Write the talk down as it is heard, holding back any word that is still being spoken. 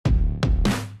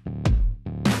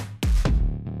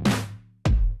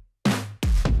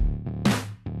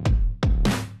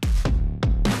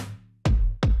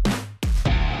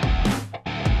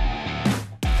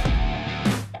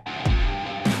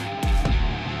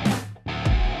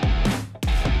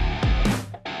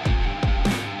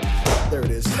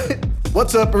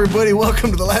What's up, everybody?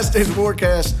 Welcome to the Last Days of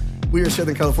Warcast. We are a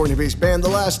Southern California-based band, The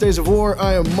Last Days of War.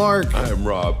 I am Mark. I am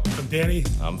Rob. I'm Danny.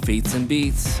 I'm Feats and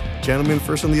Beats. Gentlemen,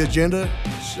 first on the agenda.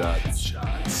 Shots.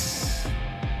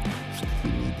 We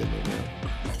need them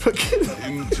right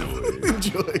now.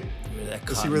 Enjoy.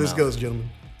 Let's see where this goes, gentlemen.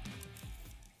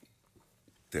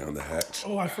 Down the hatch.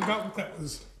 Oh, I forgot what that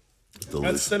was.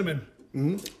 Delicious. That's cinnamon.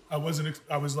 I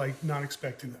was like not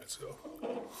expecting that. So,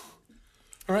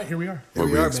 all right, here we are. What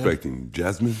we were we are, expecting?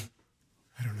 Jasmine?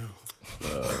 I don't know.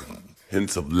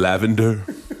 Hints of lavender?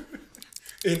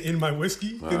 In my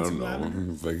whiskey, I don't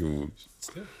know. Fucking,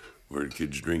 Still. what are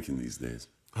kids drinking these days?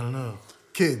 I don't know.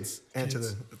 Kids, answer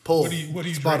the poll. What are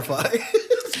you Spotify.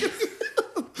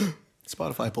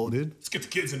 Spotify poll, dude. Let's get the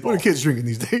kids What involved. are kids drinking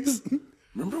these days?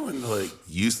 Remember when like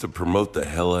used to promote the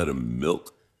hell out of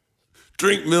milk?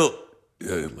 Drink milk.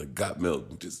 Yeah, like got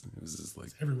milk. Just it was just like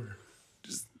Everywhere.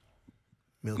 just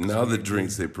Milk. now the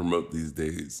drinks they promote these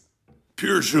days.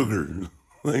 Pure sugar.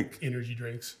 Like Energy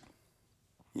drinks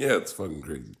yeah, it's fucking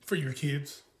crazy. for your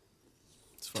kids.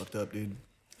 It's fucked up, dude.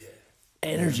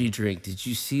 Energy drink. Did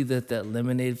you see that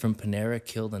lemonade from Panera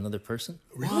killed another person?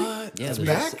 What? Yeah, It's there's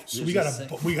back? So we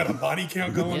got a body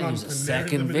count going Yeah, on. there's a Panera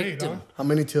second Lemonade, victim. huh? How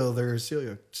many till they're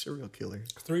serial killer?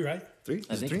 3, right? 3?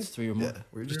 I think it's 3 or more. Yeah,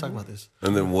 we were just talking about this.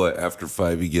 And then what? After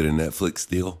 5, you get a Netflix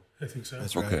deal. I think so.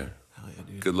 That's right. Okay. Hell yeah,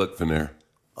 dude. Good luck, Panera.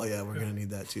 Oh yeah, we're gonna need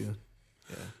that too.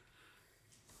 Yeah.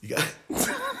 You got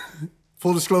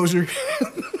full disclosure.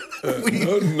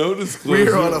 No disclosure.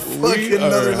 We're on a fucking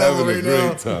another level right now.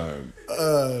 Great time.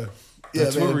 Yeah,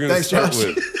 That's man. what we're gonna Thanks, start Josh.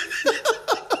 with.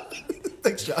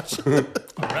 Thanks, Josh.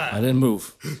 I didn't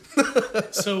move.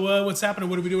 So what's happening?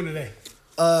 What are we doing today?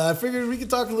 I figured we could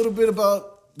talk a little bit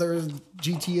about their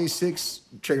GTA 6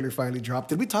 trailer finally dropped.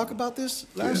 Did we talk about this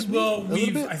last week? Well, A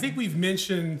little bit? I think we've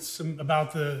mentioned some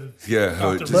about the Yeah,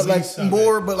 how about it the just- release of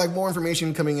it. more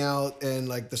information coming out, and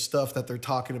like the stuff that they're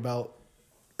talking about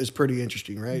is pretty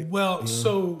interesting, right? Well,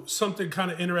 so something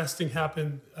kind of interesting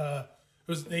happened.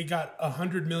 They got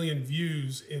 100 million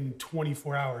views in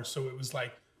 24 hours. So it was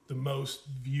like the most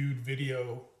viewed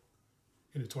video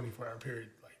in a 24-hour period,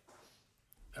 like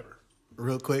ever.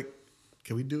 Real quick,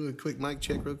 can we do a quick mic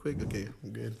check real quick? Okay,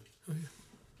 I'm good. Oh, yeah.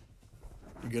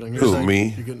 You good on your Who, side?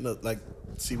 me? You good? Like,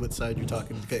 see what side you're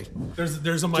talking. Okay, There's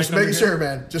a mic. just under making here. sure,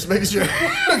 man. Just making sure.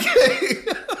 Okay,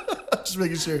 just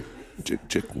making sure.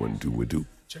 Check 1, 2, 1, 2.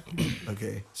 Check.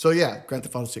 Okay, so yeah, Grand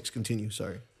Theft Auto 6. Continue.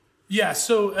 Sorry. Yeah,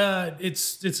 so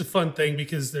it's a fun thing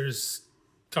because there's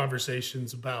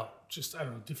conversations about just I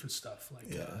don't know different stuff like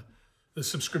the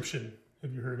subscription.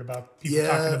 Have you heard about people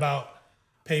talking about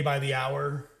pay by the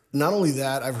hour? Not only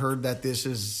that, I've heard that this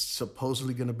is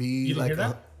supposedly going to be You didn't like hear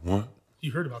that? What?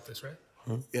 You heard about this, right?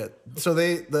 yeah. So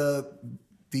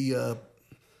the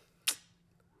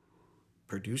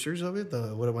producers of it,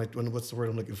 what's the word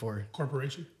I'm looking for?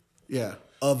 Corporation. Yeah,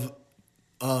 of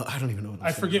I don't even know. What I'm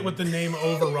I saying. forget what the name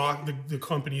Overrock the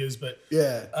company is, but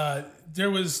Yeah. there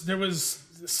was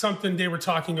something they were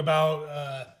talking about.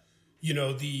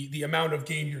 The amount of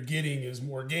game you're getting is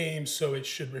more games, so it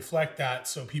should reflect that.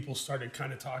 So people started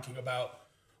kind of talking about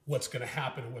what's going to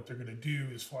happen and what they're going to do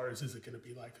as far as is it going to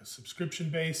be like a subscription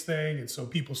based thing, and so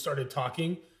people started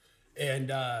talking, and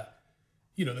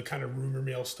the kind of rumor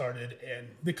mill started, and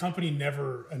the company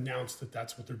never announced that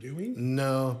that's what they're doing.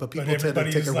 No, but people But tend to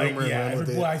take everybody's a like, rumor and run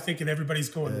with it. I think, and everybody's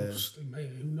going, man,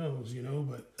 who knows,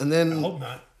 but And then I hope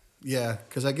not. yeah,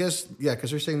 because I guess because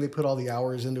they're saying they put all the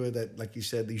hours into it that, like you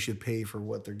said, you should pay for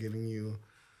what they're giving you.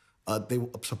 They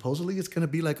supposedly it's going to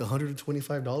be like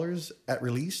 $125 at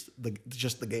release.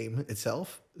 Just the game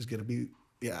itself is going to be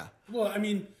Well, I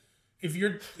mean, if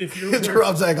you're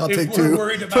Rob's like, I'll take two.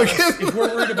 If we're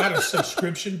worried about a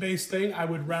subscription based thing, I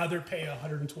would rather pay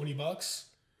 $120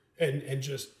 and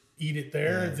just eat it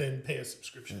there than pay a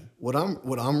subscription. What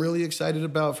I'm really excited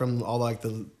about from all like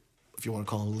the, if you want to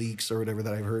call them leaks or whatever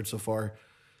that I've heard so far,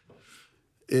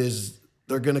 is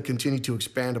they're going to continue to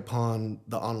expand upon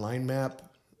the online map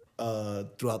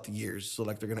throughout the years. So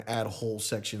like they're going to add whole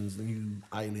sections, new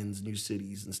islands, new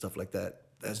cities and stuff like that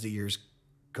as the years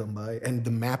come by. And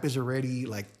the map is already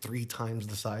like 3 times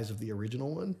the size of the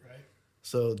original one. Right.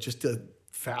 So just to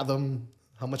fathom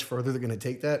how much further they're going to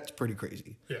take that, it's pretty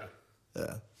crazy. Yeah.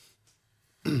 Yeah.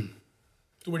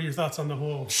 What are your thoughts on the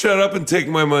whole? Shut up and take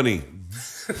my money.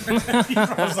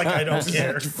 I was like, I don't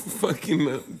care.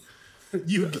 Fucking.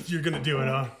 You're gonna do it,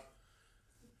 huh?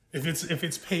 If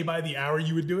it's pay by the hour,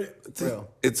 you would do it. Bro,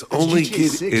 It's only GTA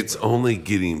 6, it's bro. only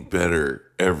getting better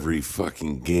every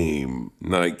fucking game.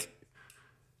 Like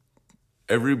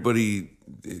everybody.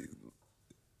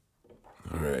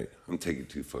 All right, I'm taking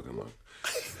too fucking long.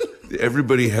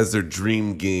 everybody has their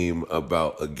dream game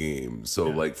about a game. So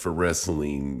like for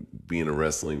wrestling, being a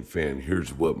wrestling fan,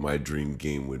 here's what my dream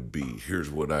game would be. Here's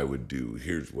what I would do.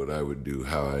 Here's what I would do,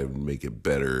 how I would make it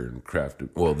better and craft it.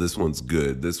 Well, this one's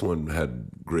good. This one had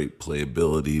great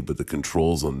playability, but the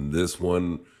controls on this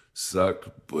one sucked,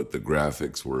 but the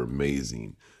graphics were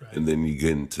amazing. Right. And then you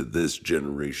get into this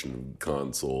generation of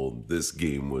console, this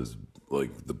game was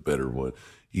like the better one.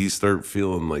 You start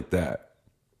feeling like that.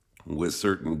 With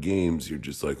certain games, you're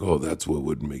just like, oh, that's what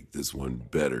would make this one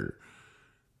better.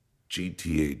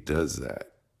 GTA does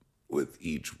that with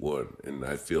each one. And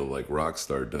I feel like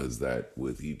Rockstar does that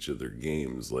with each of their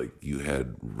games. Like you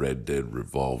had Red Dead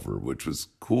Revolver, which was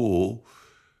cool,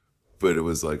 but it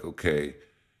was like, okay.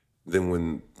 Then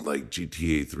when like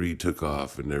GTA 3 took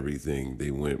off and everything,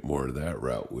 they went more that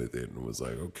route with it and was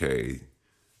like, okay,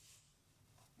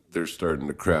 they're starting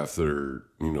to craft their,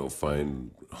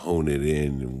 hone it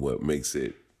in and what makes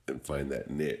it and find that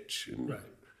niche. And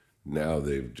now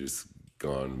they've just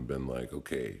gone and been like,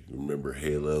 okay, remember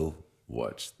Halo?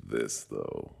 Watch this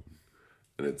though.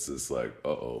 And it's just like,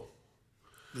 uh-oh.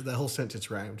 That whole sentence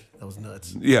rhymed. That was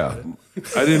nuts. Yeah,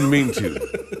 I didn't mean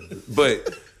to.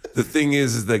 But the thing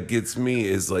is that gets me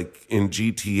is like in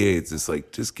GTA, it's just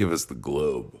like, just give us the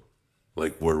globe.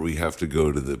 Like where we have to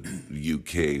go to the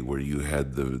UK, where you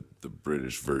had the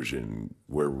British version,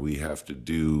 where we have to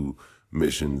do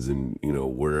missions and,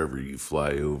 wherever you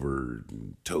fly over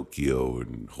Tokyo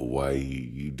and Hawaii,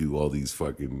 you do all these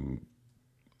fucking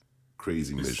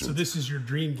crazy missions. So this is your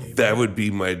dream game. That would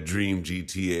be my dream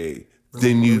GTA. Where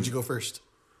Then would you go first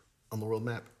on the world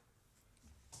map?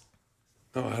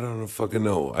 Oh, I don't know, fucking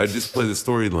know. I just play the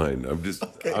storyline.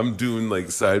 I'm doing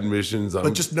like side missions.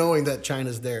 But just knowing that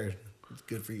China's there, it's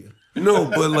good for you. No,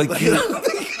 but like,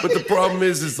 but the problem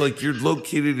is like you're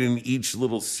located in each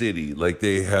little city. Like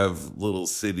they have little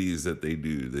cities that they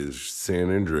do. There's San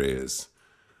Andreas,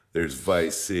 there's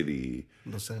Vice City,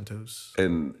 Los Santos,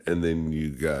 and then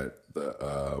you got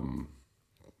the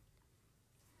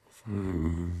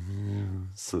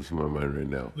slips my mind right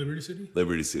now. Liberty City.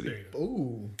 Liberty City.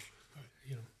 Ooh.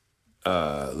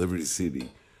 Liberty City.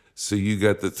 So you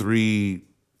got the 3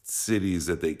 cities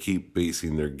that they keep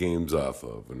basing their games off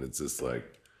of, and it's just like,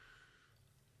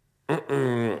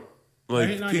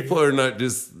 like people are not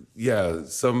just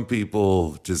some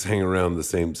people just hang around the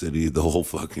same city the whole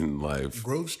fucking life.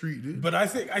 Grove Street, dude. But I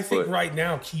think right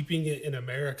now keeping it in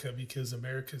America, because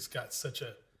America's got such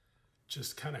a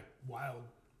just kind of wild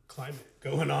climate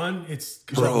going on. It's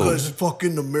because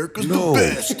fucking America's the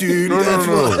best, dude. That's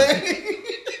why.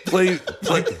 Play.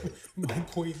 My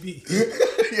point B.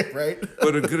 Yeah, right.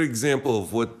 But a good example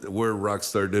of where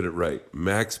Rockstar did it right.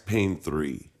 Max Payne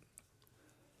 3.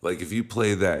 Like if you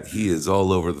play that, he is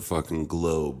all over the fucking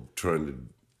globe trying to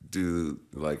do,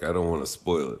 like, I don't want to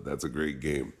spoil it. That's a great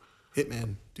game.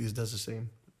 Hitman, dude, does the same.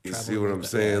 You see what I'm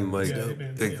saying? Like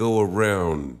they go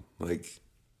around. Like,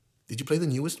 did you play the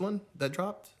newest one that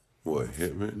dropped? What,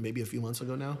 Hitman? Maybe a few months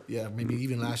ago now. Yeah, maybe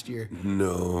even last year.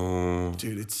 No,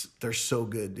 dude, they're so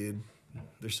good, dude.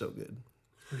 They're so good.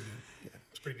 Pretty good. Yeah,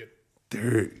 it's pretty good.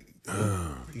 They're.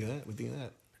 What do you think of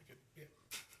that? Pretty good. Yeah.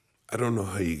 I don't know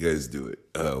how you guys do it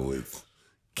with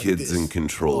kids and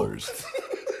controllers.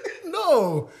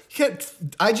 No,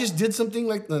 I just did something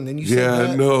like that, and then you said that.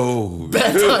 Yeah, no.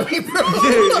 Bad timing, bro.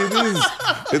 Yeah, it is.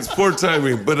 It's poor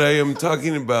timing, but I am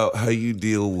talking about how you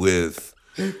deal with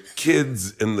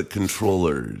kids and the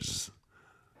controllers.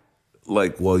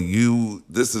 Like,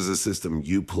 this is a system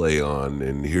you play on,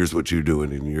 and here's what you're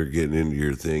doing, and you're getting into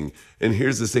your thing. And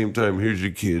here's the same time, here's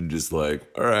your kid just like,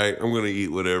 all right, I'm going to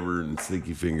eat whatever, and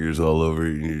sticky fingers all over,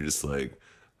 and you're just like,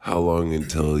 how long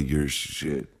until you're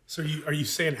shit? So are you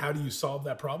saying, how do you solve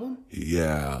that problem?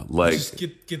 Yeah, like just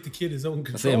get the kid his own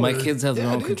controller. I say my kids have their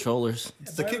own controllers.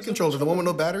 It's the kid controller, the one with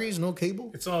no batteries, no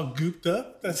cable. It's all gooped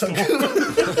up. That's the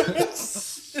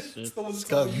one. It's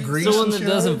got grease. The one that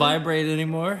doesn't vibrate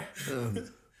anymore.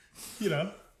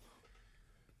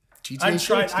 I've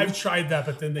tried that,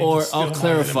 but then I'll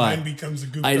clarify.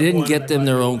 I didn't get them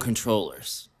their own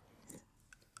controllers.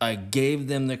 I gave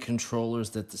them the controllers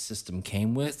that the system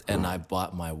came with, and I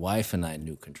bought my wife and I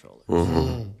new controllers.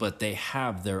 Mm-hmm. But they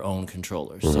have their own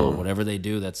controllers, so whatever they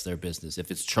do, that's their business. If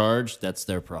it's charged, that's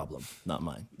their problem, not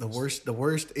mine. The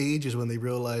worst age is when they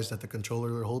realize that the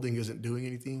controller they're holding isn't doing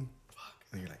anything. Fuck,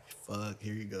 and you're like, fuck,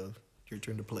 here you go, your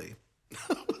turn to play.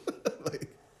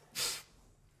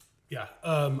 Yeah,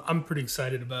 I'm pretty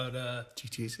excited about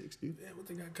GTA 6, dude. Yeah, what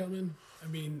they got coming. I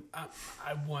mean,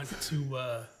 I want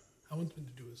to. I want them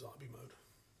to do a zombie mode.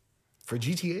 For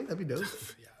GTA, that'd be dope.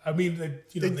 Yeah, I mean,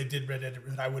 they did Red Dead.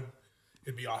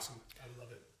 It'd be awesome. I would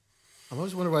love it. I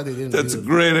always wonder why they didn't. That's a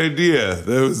great idea.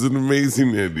 That was an amazing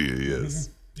idea. Yes.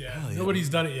 Yeah, nobody's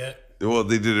done it yet. Well,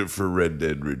 they did it for Red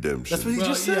Dead Redemption. That's what he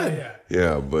just said.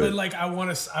 Yeah, but like I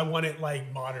want it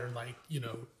like modern, like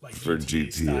like for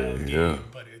GTA style GTA. game,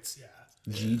 but it's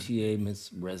GTA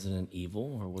means Resident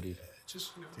Evil, or what do you?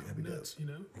 just nuts,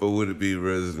 But would it be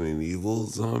Resident Evil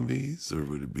zombies, or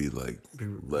would it be like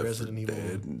Resident Evil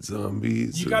Dead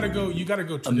zombies? You gotta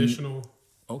go traditional.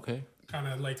 Okay. Kind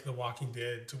of like The Walking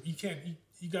Dead. You can't.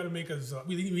 You got to make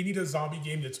we need a zombie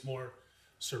game that's more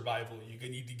survival. You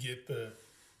need to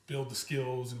build the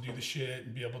skills and do the shit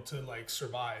and be able to like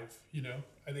survive.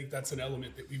 I think that's an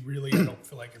element that we really I don't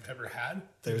feel like I've ever had.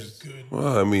 There's good.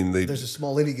 Well, I mean, there's a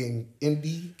small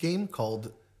indie game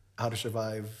called How to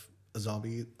Survive a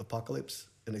Zombie Apocalypse,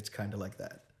 and it's kind of like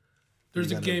that.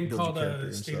 There's a game called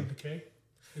State of Decay.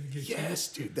 Yes,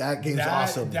 dude, that game's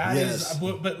awesome. That is,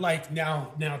 but like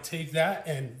now take that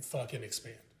and fucking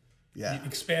expand. Yeah, you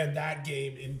expand that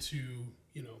game into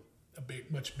a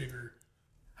much bigger.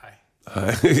 Hi.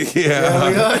 Yeah,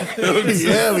 we are.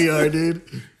 Yeah, we are, dude.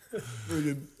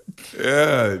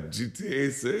 Yeah,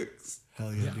 GTA 6.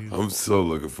 Hell yeah, dude. I'm so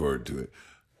looking forward to it.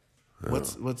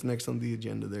 What's next on the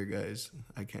agenda there, guys?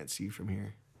 I can't see from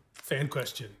here. Fan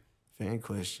question.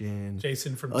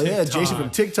 Jason from TikTok. Yeah, Jason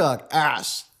from TikTok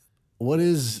asked, what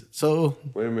is so?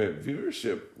 Wait a minute,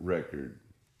 viewership record.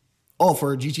 Oh,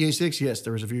 for GTA 6, yes,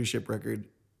 there was a viewership record.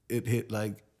 It hit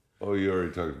like. Oh, you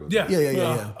already talked about that. Yeah.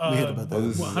 We hit about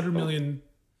that. 100 million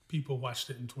people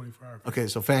watched it in 24 hours. Okay,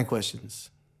 so fan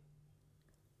questions.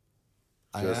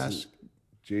 I asked.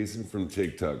 Jason from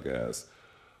TikTok asked,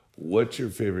 what's your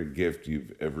favorite gift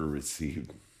you've ever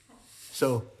received?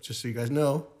 So, just so you guys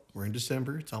know, we're in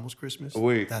December. It's almost Christmas. Oh,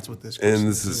 wait. That's what this And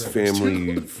this is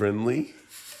family friendly?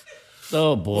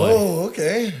 Oh, boy. Oh,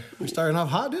 okay. We're starting off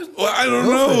hot, dude? Well, I don't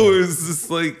know. Is this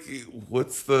like,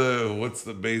 what's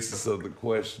the basis of the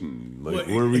question? Like,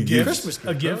 what are we giving? Christmas gift,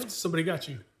 a gift? Somebody got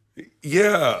you.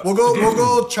 Yeah. We'll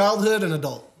go childhood and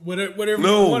adult. Whatever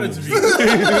you want it to be.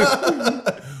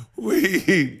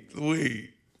 Wait.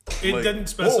 It doesn't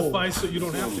specify, so you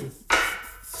don't have to.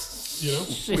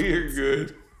 We're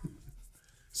good.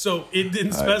 So it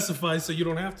didn't specify, so you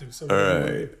don't have to. So all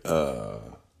right.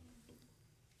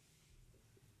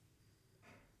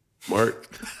 Mark,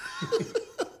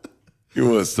 you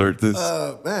want to start this?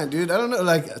 Man, dude, I don't know.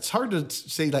 Like, it's hard to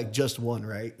say like just one,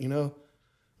 right? I'm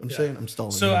saying I'm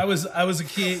stalling. So I was a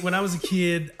kid. When I was a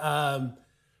kid,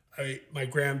 my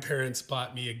grandparents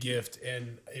bought me a gift,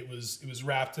 and it was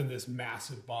wrapped in this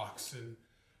massive box. And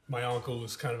my uncle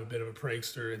was kind of a bit of a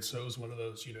prankster, and so it was one of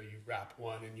those, you wrap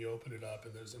one and you open it up,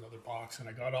 and there's another box. And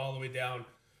I got all the way down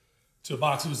to a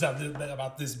box that was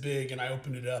about this big, and I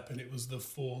opened it up, and it was the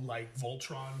full like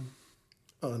Voltron.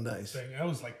 Oh, nice. Thing. I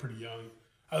was like pretty young.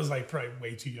 I was like probably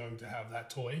way too young to have that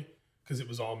toy because it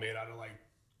was all made out of like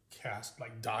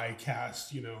die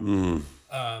cast,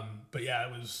 But yeah,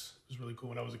 it was really cool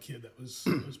when I was a kid. It was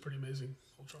pretty amazing.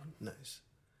 Voltron. Nice.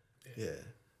 Yeah.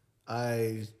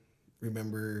 I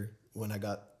remember when I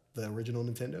got the original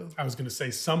Nintendo. I was gonna say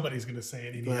somebody's gonna say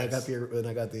an NES. When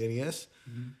I got the NES,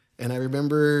 and I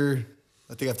remember,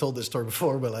 I think I've told this story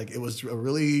before, but like it was a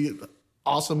really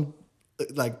awesome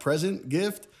like present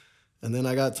gift. And then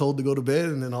I got told to go to bed,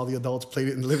 and then all the adults played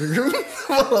it in the living room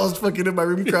while I was fucking in my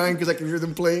room crying because I could hear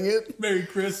them playing it. Merry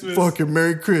Christmas. Fucking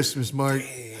Merry Christmas, Mark.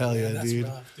 Damn, hell yeah, that's dude.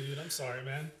 Rough, dude. I'm sorry,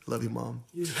 man. Love you, Mom.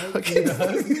 You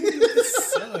It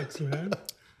sucks, man.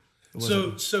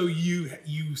 So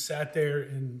you sat there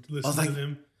and listened to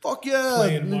them. Fuck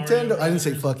yeah, Nintendo. Mario, I didn't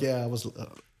say fuck yeah. I was, it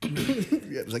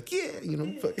was like, yeah,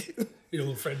 fuck it. Your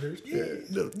little frienders.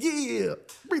 Yeah,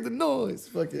 bring the noise.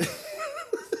 Fuck it.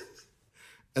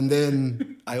 And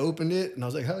then I opened it and I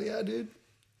was like, hell yeah, dude.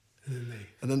 And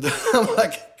then I'm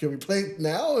like, can we play it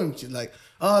now? And she's like,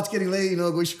 oh, it's getting late.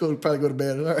 We should probably go to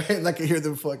bed. All right. And I can hear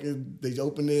them they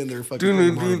opened it and they're fucking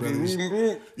playing Mario Brothers.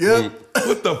 Yeah.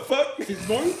 What the fuck?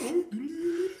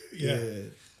 Yeah.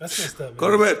 That's messed up, man.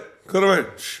 Go to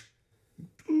bed. Shh.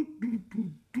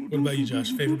 What about you,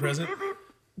 Josh? Favorite present?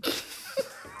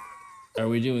 Are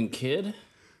we doing kid?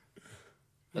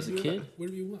 As a kid?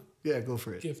 Whatever you want. Yeah, go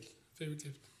for it. Gift. Favorite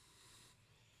gift.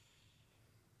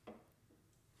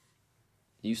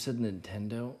 You said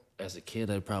Nintendo. As a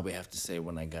kid, I'd probably have to say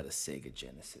when I got a Sega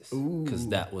Genesis. Because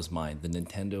that was mine. The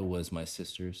Nintendo was my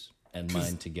sister's and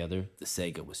mine together. The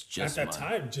Sega was just mine. At that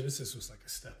time, Genesis was like a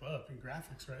step up in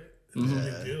graphics, right? It was a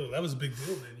big deal. That was a big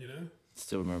deal then,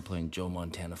 Still remember playing Joe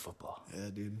Montana football. Yeah,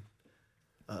 dude.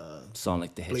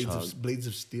 Sonic the Hedgehog. Blades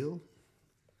of Steel?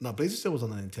 No, Blades of Steel was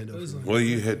on the Nintendo. Well,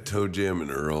 you had Toe Jam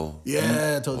and Earl.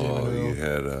 Yeah, Toe Jam and Earl. You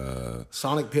had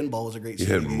Sonic Pinball was a great You Sega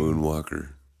had game.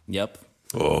 Moonwalker. Yep.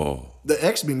 Oh. The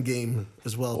X-Men game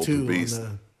as well, too. Beast.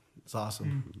 It's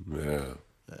awesome. Yeah.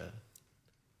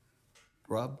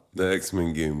 Rob? The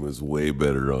X-Men game was way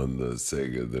better on the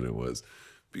Sega than it was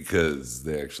because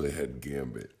they actually had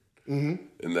Gambit. Mm-hmm.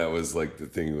 And that was like the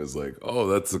thing was like, oh,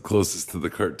 that's the closest to the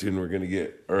cartoon we're going to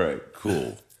get. All right,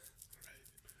 cool.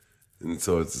 And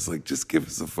so it's just like, just give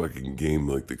us a fucking game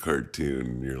like the cartoon.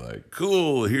 And you're like,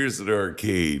 cool, here's an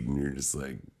arcade. And you're just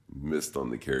like, missed on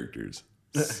the characters.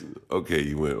 Okay,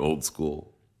 you went old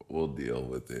school. We'll deal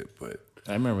with it. But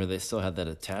I remember they still had that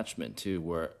attachment too,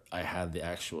 where I had the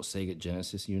actual Sega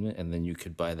Genesis unit, and then you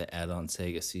could buy the add-on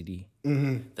Sega CD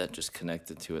that just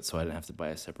connected to it, so I didn't have to buy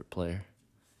a separate player.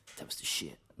 That was the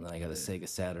shit. And then I got a Sega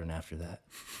Saturn after that.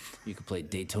 You could play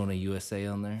Daytona USA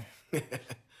on there.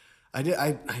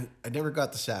 I never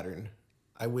got the Saturn.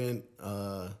 I went.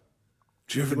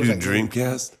 Did you ever do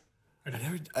Dreamcast? I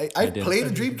played a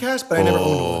Dreamcast, but I never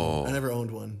owned one. I never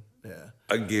owned one. Yeah.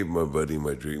 I gave my buddy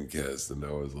my Dreamcast, and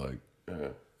I was like,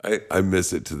 I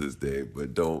miss it to this day,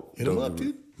 but don't hit him up,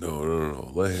 dude. No,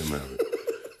 let him have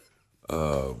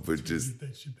it. But just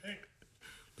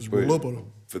roll up on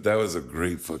him. But that was a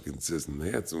great fucking system.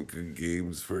 They had some good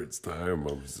games for its time.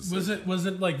 Was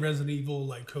it like Resident Evil,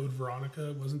 like Code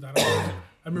Veronica? Wasn't that?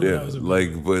 I remember that was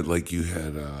but you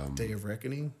had Day of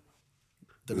Reckoning.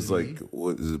 It was like,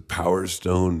 what is it, Power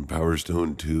Stone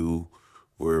 2,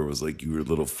 where it was like you were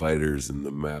little fighters and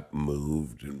the map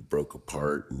moved and broke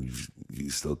apart and you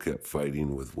still kept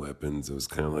fighting with weapons. It was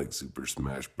kind of like Super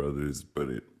Smash Brothers, but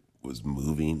it was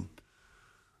moving.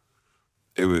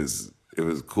 It was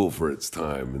cool for its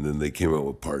time. And then they came out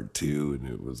with part 2 and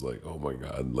it was like, oh my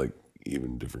God, like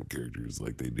even different characters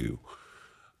like they do.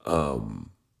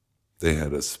 They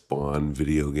had a Spawn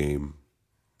video game,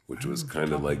 which was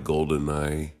kind of like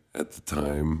GoldenEye at the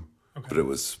time, but it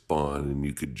was Spawn, and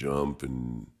you could jump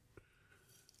and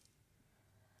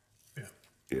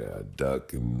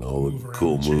duck and all the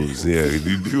cool moves. Yeah,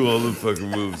 you do all the fucking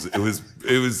moves. It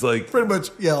was like pretty much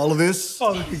all of this.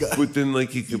 But then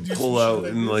like you could pull out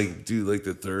and like do like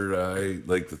the third eye,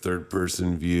 like the third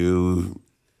person view.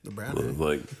 The brown eye.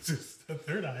 Like just the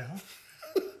third eye, huh?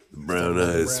 The brown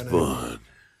eye Spawn.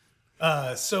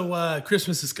 So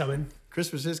Christmas is coming.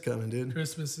 Christmas is coming, dude.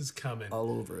 Christmas is coming.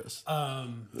 All over us.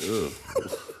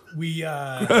 We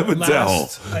grab a towel.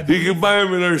 You can buy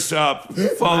them in our shop.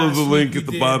 Follow the link at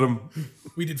the bottom.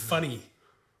 We did funny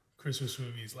Christmas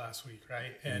movies last week,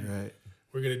 right? And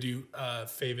we're gonna do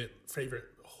favorite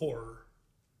horror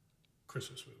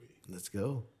Christmas movie. Let's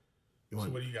go. So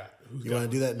what do you got? You want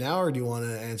to do that now, or do you want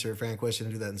to answer a fan question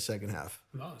and do that in the second half?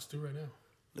 No, let's do it right now.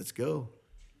 Let's go.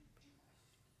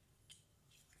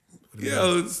 Yeah,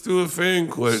 let's do a fan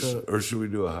question. Or should we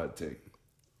do a hot take?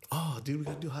 Oh, dude, we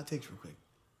got to do hot takes real quick.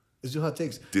 Let's do hot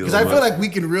takes. Because I feel like we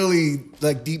can really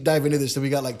like deep dive into this. So we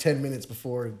got like 10 minutes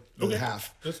before the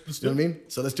half. Let's you know what I mean?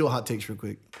 So let's do a hot takes real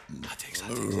quick. Hot takes.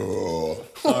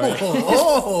 Sorry.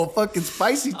 Fucking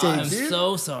spicy takes, I'm dude.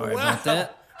 so sorry about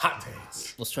that. Hot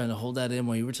takes. I was trying to hold that in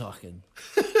while you were talking.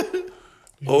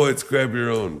 Oh, it's grab your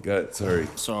own. Sorry.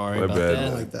 Sorry My about bad. that. I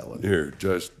don't like that one. Here,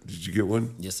 Josh, did you get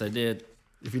one? Yes, I did.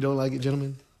 If you don't like it,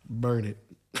 gentlemen, burn it.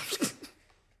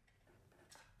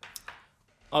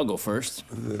 I'll go first.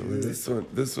 This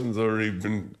one's already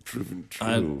been proven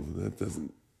true. That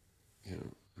doesn't. Yeah.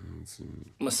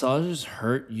 Massages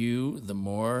hurt you the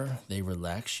more they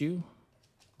relax you,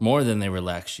 more than they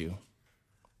relax you.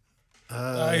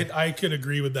 I could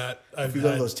agree with that. If you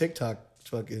go to those TikTok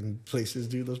fucking places,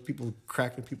 dude, those people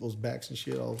cracking people's backs and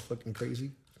shit, all fucking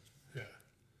crazy. Yeah,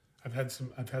 I've had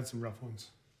some rough ones.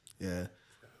 Yeah.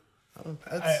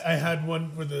 I had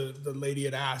one where the lady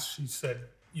had asked, she said,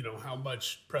 you know, how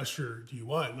much pressure do you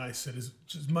want? And I said, as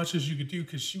much as you could do,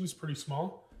 because she was pretty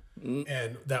small.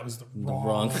 And that was the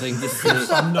wrong thing to say.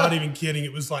 I'm not even kidding.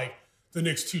 It was like the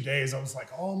next 2 days, I was like,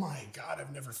 oh my God,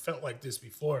 I've never felt like this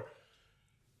before.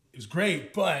 It was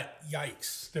great, but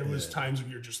yikes. There was times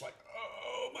when you're just like,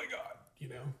 oh my God, you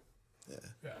know? Yeah,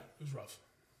 it was rough.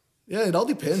 Yeah, it all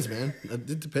depends, man.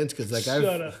 It depends, because like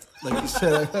like you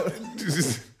said,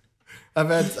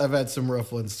 I've had some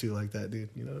rough ones too, like that, dude.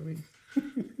 You know what I mean?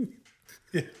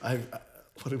 Yeah.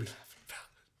 What are we laughing about?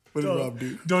 What did Rob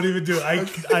do? Don't even do it.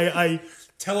 I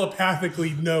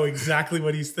telepathically know exactly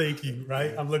what he's thinking,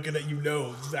 right? I'm looking at you,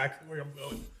 know exactly where I'm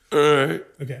going. All right.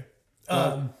 Okay.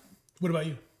 What about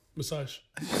you? Massage.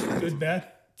 Good, bad?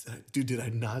 Dude, did I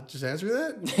not just answer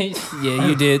that? Yeah,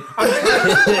 you did.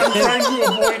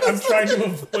 I'm trying to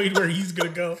avoid where he's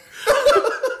gonna go.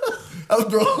 I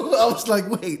was like,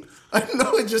 wait, I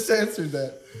know I just answered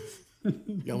that.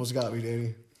 You almost got me,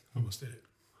 Danny. Almost did it.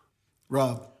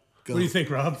 Rob, go. What do you think,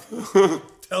 Rob?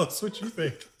 Tell us what you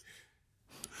think.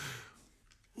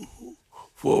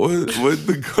 What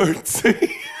the card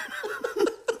say?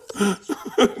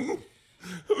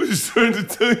 I was trying to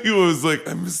tell you. I was like,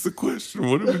 I missed the question.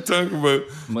 What are we talking about?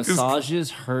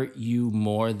 Massages hurt you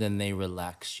more than they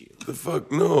relax you. The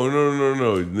fuck? No.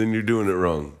 Then you're doing it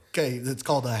wrong. Okay, it's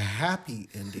called a happy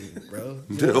ending, bro.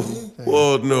 No.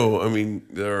 Well, no. I mean,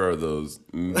 there are those.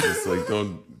 Just like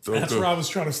don't. That's where I was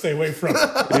trying to stay away from.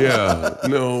 Yeah.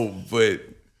 No, but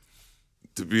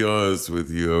to be honest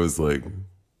with you, I was like,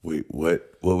 wait, what?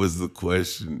 What was the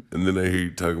question? And then I hear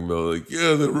you talking about like,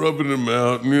 yeah, they're rubbing him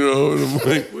out, and I'm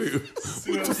like, wait,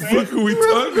 what the fuck are we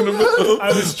talking about?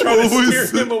 I was trying to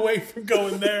steer him away from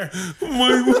going there. I'm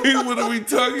like, wait, what are we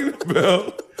talking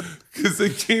about? Because I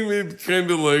came in kind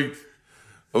of like,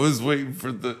 I was waiting for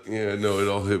it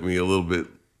all hit me a little bit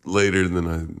later than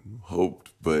I hoped,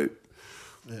 but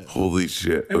holy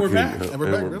shit. And we're back. And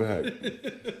we're back.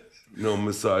 No,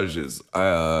 massages.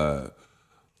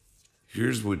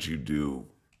 Here's what you do.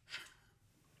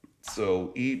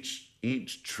 So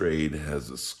each trade has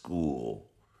a school,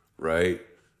 right?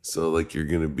 So like you're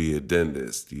gonna be a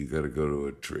dentist, you gotta go to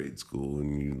a trade school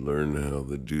and you learn how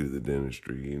to do the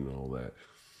dentistry and all that.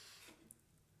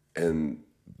 And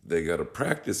they gotta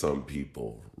practice on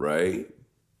people, right?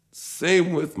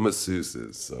 Same with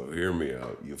masseuses. So hear me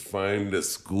out. You find a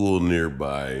school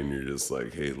nearby and you're just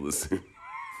like, hey, listen.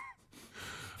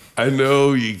 I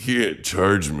know you can't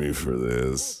charge me for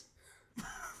this,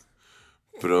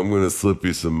 but I'm going to slip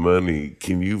you some money.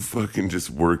 Can you fucking just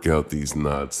work out these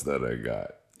knots that I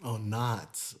got? Oh,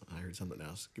 knots. I heard something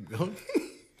else. Keep going.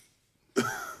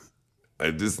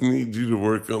 I just need you to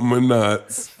work on my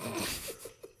knots.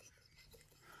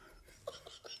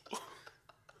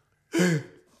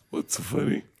 What's so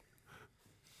funny?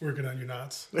 Working on your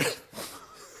knots.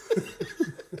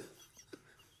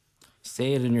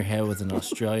 Say it in your head with an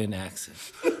Australian accent.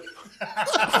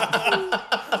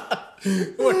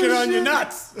 Working on your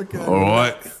nuts. All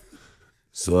right.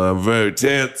 So I'm very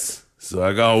tense. So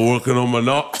I got working on my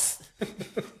knots.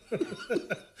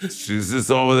 She's just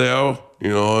over there,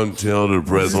 until the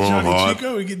present Johnny heart.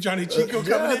 Chico? We get Johnny Chico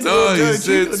coming in? No, he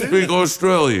said speak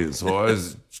Australian. So I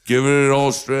was giving it an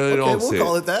Australian Okay, accent. we'll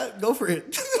call it that. Go for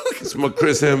it. It's my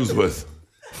Chris Hemsworth.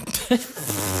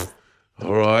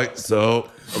 All right, so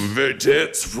I'm very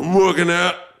tense from working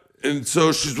out, and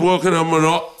so she's working on my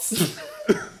knots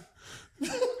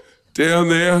down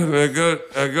there, and I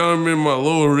got them in my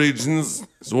lower regions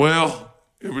as well,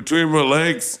 in between my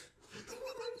legs.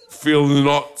 Feel the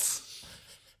knots.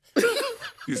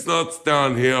 These knots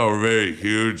down here are very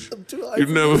huge. You've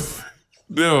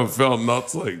never felt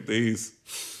knots like these.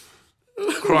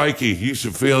 Crikey, you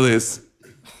should feel this.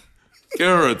 Give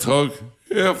her a tug.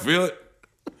 Yeah, feel it.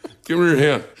 Give me your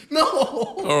hand. No.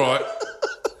 All right.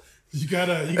 You got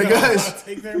guys. a hot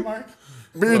take there, Mark?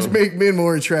 Beards make men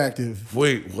more attractive.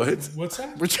 Wait, what? What's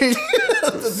that? We're changing.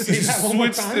 Say that one more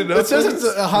time. It says it's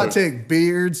a hot take.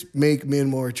 Beards make men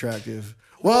more attractive.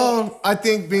 Well, I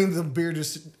think being the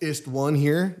beardest one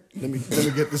here. Let me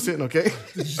get this in, okay?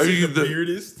 Are you the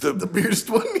beardist? The beardest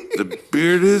one. The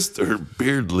beardest or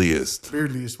beardliest?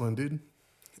 Beardliest one, dude.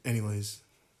 Anyways,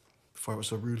 before I was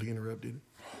so rudely interrupted,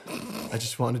 I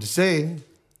just wanted to say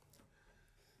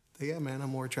that, yeah, man, I'm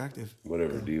more attractive.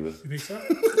 Whatever, diva. You think so?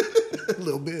 A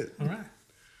little bit. All right.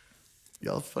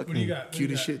 Y'all fucking What do you got?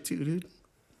 cute as shit too, dude.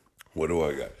 What do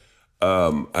I got?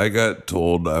 I got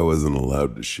told I wasn't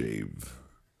allowed to shave.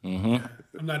 I'm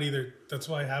not either. That's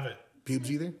why I have it.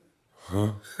 Pubes either?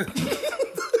 Huh?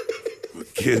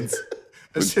 Kids?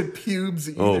 I said pubes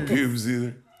either. Oh, pubes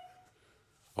either?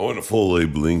 I want a full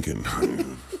Abe Lincoln.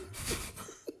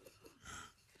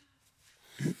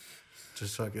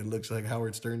 Just fucking looks like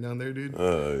Howard Stern down there, dude. Fro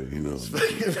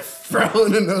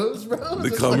in the nose, bro.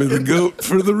 They call me the goat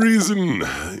for the reason,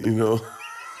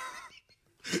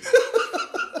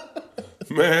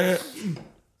 Man.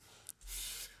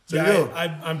 So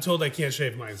yeah, I'm told I can't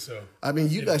shave mine, so. I mean,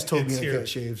 you guys told me I here. can't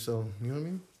shave, so, you know what I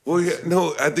mean? Well, yeah,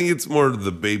 no, I think it's more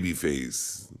the baby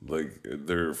face. Like,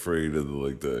 they're afraid of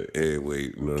hey,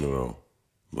 wait, no.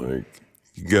 Like,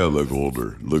 you gotta look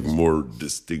older, look more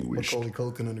distinguished. Macaulay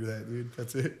Culkin under that, dude.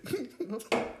 That's it. Get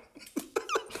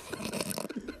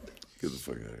the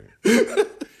fuck out of here.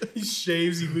 He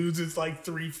shaves, he loses like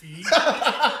 3 feet.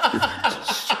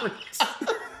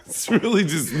 It's really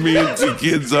just me and 2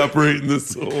 kids operating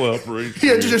this whole operation. He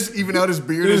had to just even out his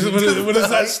beard. What is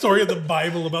that story of the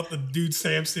Bible about the dude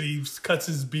Samson? He cuts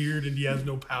his beard and he has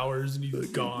no powers and he's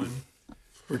gone.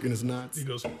 Working his knots. He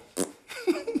goes,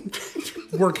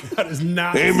 working out his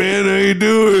knots. Hey, man, how you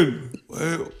doing?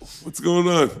 What's going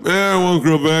on? Man, I won't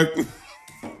grow back.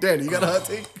 Danny, you got a hot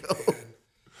take?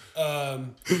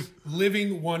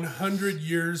 living 100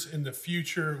 years in the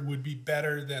future would be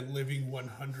better than living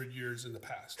 100 years in the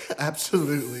past.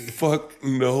 Absolutely. Fuck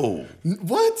no.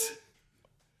 What?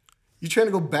 You trying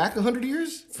to go back 100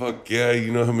 years? Fuck yeah.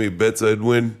 You know how many bets I'd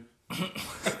win? I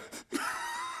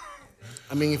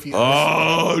mean, if you...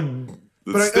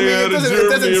 Let's stay out of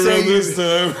Germany around this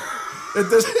time. It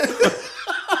doesn't...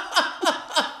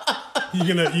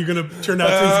 You're gonna turn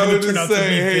out to be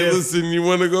hey, Biff. listen, you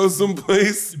want to go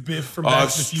someplace? Biff from Back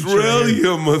to the Future.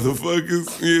 Australia,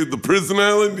 motherfuckers. Yeah, the prison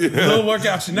island. Yeah, they'll work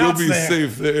out your nuts. You'll be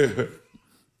safe there.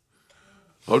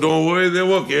 Oh, don't worry, they'll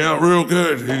work you out real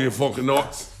good. You fucking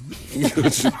nuts.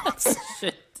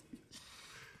 Shit.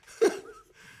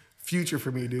 Future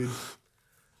for me, dude.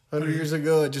 100 years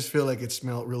ago, I just feel like it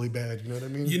smelled really bad. You know what I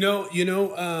mean? You know.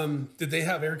 Did they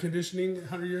have air conditioning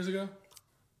 100 years ago?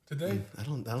 Did they? I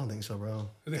don't think so, bro.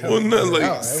 Well, not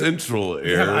like central air.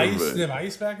 They have ice. Did they have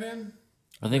ice back then?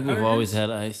 I think we've always had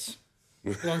ice.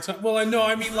 A long time. Well, I know.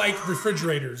 I mean, like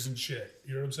refrigerators and shit.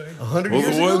 You know what I'm saying? 100 years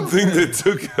ago? Well, the one thing that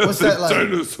took out What's the that like?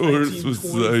 dinosaurs was the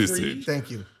ice 1923? age.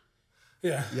 Thank you.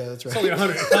 Yeah. Yeah, that's right. It's only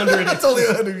 100. It's only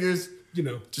 100 years. You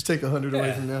know. Just take 100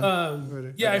 away from now.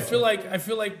 Yeah, I feel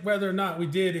like whether or not we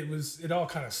did, it all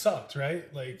kind of sucked,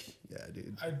 right? Like, Yeah,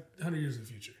 dude. 100 years in the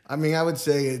future. I mean, I would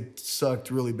say it sucked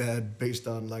really bad based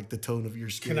on like the tone of your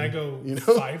skin. Can I go you know?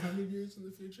 500 years in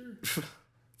the future?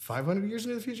 500 years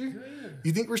into the future? Yeah.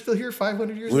 You think we're still here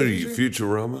 500 years What in are the you, future?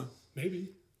 Futurama? Maybe.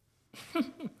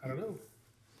 I don't know.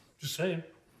 Just saying.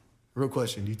 Real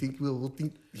question. Do you think we'll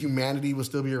think humanity will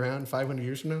still be around 500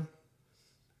 years from now?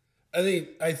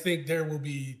 I think there will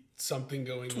be something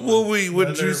going on. Well, wait, what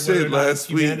did you say last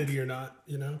week? Humanity or not,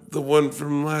 you know? The one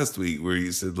from last week where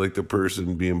you said like the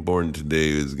person being born today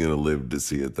is going to live to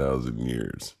see 1,000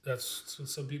 years. That's what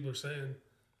some people are saying.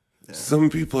 Yeah. Some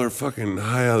people are fucking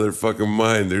high out of their fucking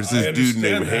mind. There's this dude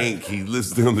named Hank. He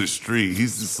lives down the street.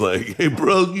 He's just like, hey,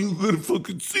 bro, you gotta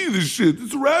fucking see this shit.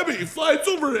 This rabbit, he flies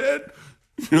overhead.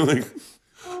 You're like,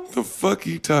 what the fuck are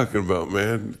you talking about,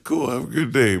 man? Cool, have a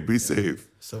good day. Be safe.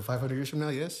 So 500 years from now,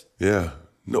 yes? Yeah.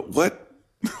 No, what?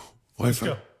 Why? Let's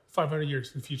go. 500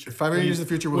 years in the future. 500 years in the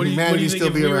future, will what do humanity you think still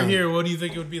if be we around? were here, what do you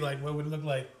think it would be like? What would it look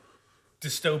like?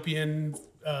 Dystopian,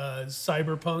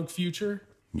 cyberpunk future?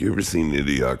 You ever seen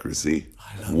Idiocracy?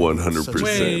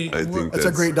 100%. I think that's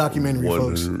a great documentary,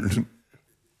 folks.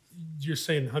 You're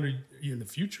saying 100 in the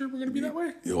future we're going to be that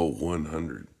way? Yo,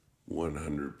 100.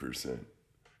 100%.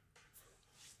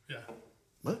 Yeah.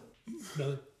 What?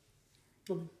 Nothing.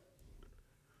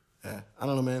 Yeah, I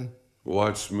don't know, man.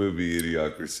 Watch the movie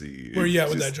Idiocracy. Where are you at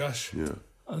with that, Josh? Yeah.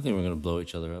 I don't think we're gonna blow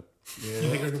each other up. You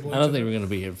think we're gonna blow I don't think we're gonna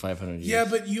be here in 500 years. Yeah,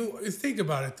 but you think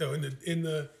about it though. In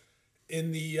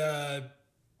the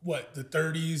what, the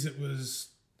 30s, it was,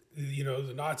 you know,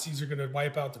 the Nazis are gonna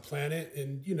wipe out the planet,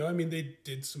 and you know, I mean, they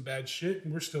did some bad shit,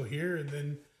 and we're still here. And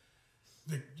then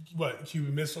the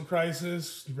Cuban Missile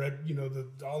Crisis,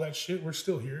 all that shit, we're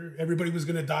still here. Everybody was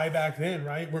gonna die back then,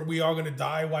 right? Weren't we all gonna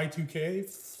die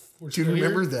Y2K? Do you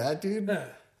remember that, dude? Yeah.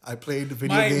 I played the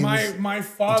video games. My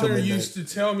father used to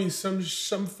tell me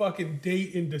some fucking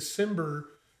date in December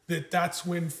that's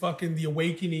when fucking the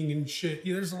awakening and shit.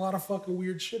 Yeah, there's a lot of fucking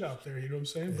weird shit out there. You know what I'm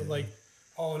saying? Yeah. But like,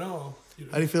 all in all, you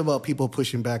know. How do you feel about people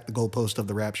pushing back the goalpost of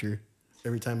the rapture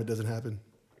every time it doesn't happen?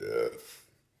 Yeah.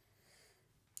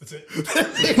 That's it.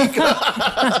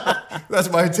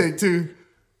 That's my take too.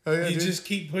 Oh, yeah, you dude. just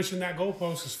keep pushing that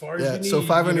goalpost as far as you need. So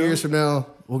 500 years from now,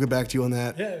 we'll get back to you on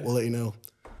that. Yeah. We'll let you know.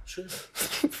 Sure.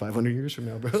 500 years from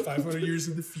now, bro. 500 years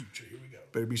in the future. Here we go.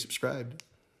 Better be subscribed.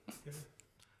 Yeah.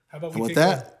 How about And we with take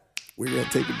that, we're going to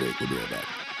take a break. We'll be right back.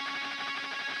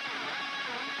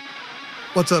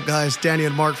 What's up, guys? Danny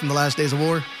and Mark from the Last Days of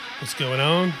War. What's going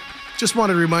on? Just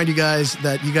wanted to remind you guys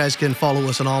that you guys can follow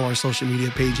us on all our social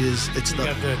media pages. It's We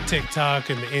got the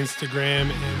TikTok and the Instagram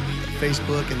and the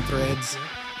Facebook and Threads.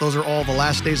 Those are all the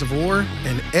Last Days of War,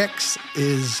 and X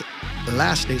is the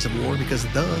Last Days of War because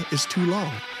the is too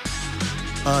long.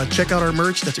 Check out our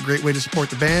merch. That's a great way to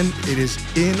support the band. It is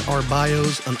in our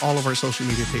bios on all of our social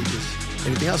media pages.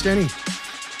 Anything else, Danny?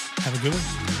 Have a good one.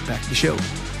 Back to the show.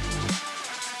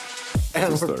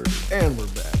 And we're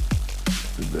back.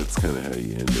 That's kind of how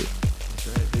you end it. That's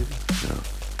right, baby. Yeah.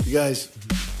 You guys,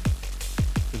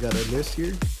 we got a list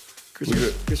here.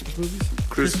 Christmas movies?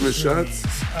 Christmas shots?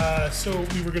 So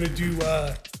we were going to do,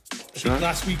 I think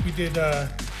last week we did...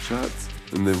 shots?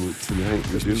 And then tonight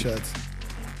we do... shots.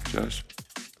 Josh?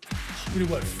 We did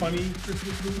what, funny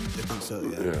Christmas movies? I think so,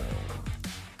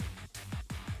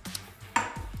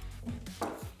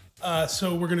 Yeah.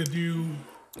 So we're going to do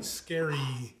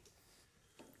scary...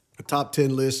 A top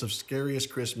 10 list of scariest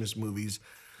Christmas movies.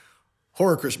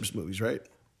 Horror Christmas movies, right?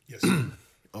 Yes.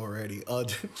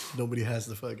 Alrighty. Nobody has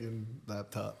the fucking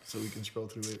laptop, so we can scroll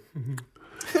through it.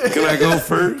 Can I go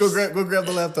first? Go grab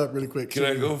the laptop really quick. Can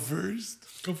I go first?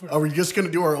 Go for it. Are we just gonna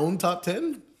do our own top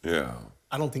 10? Yeah.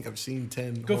 I don't think I've seen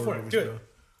 10. Go for horror it. movies, Do bro. it.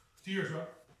 Do yours, bro.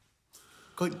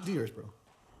 Go do yours, bro.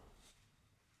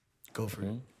 Go for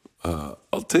it.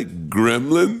 I'll take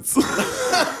Gremlins.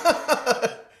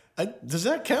 Does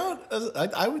that count?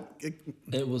 I would.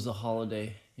 It was a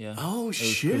holiday. Yeah. Oh, It was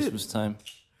shit. Christmas time.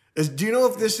 Do you know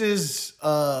if this is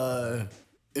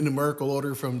in numerical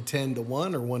order from 10 to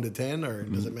 1 or 1 to 10, or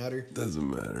does it matter? Doesn't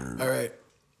matter. All right.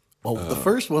 Well, the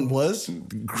first one was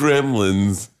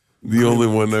Gremlins, the only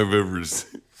one I've ever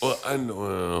seen. Well, I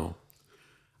know.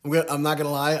 I'm not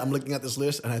gonna lie. I'm looking at this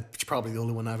list, and it's probably the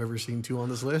only one I've ever seen two on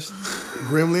this list.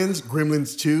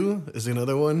 Gremlins 2 is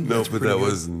another one. No, That's but pretty that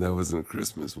good. wasn't a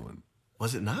Christmas one.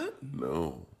 Was it not?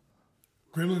 No.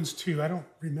 Gremlins 2. I don't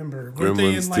remember. Weren't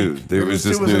they in Gremlins like? 2. They was Gremlins 2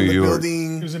 just was New in the York. It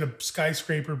building. was in a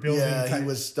skyscraper building. Yeah, type. he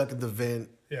was stuck in the vent.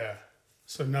 Yeah.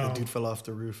 So no, Dude fell off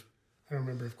the roof. I don't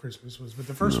remember if Christmas was, but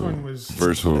the first one was.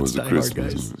 First one was a Die Hard,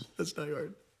 Christmas guys. movie. That's Die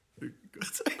Hard.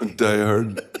 Die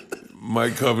Hard. My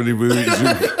comedy movie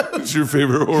is your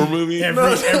favorite horror movie? Every No,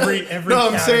 I'm category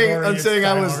is saying Die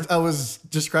I Hard. was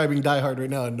describing Die Hard right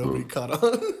now, and nobody caught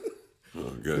on Oh,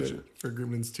 gotcha. for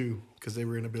Gremlins 2 because they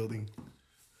were in a building.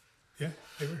 Yeah,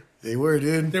 they were. They were,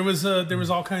 dude. There was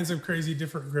all kinds of crazy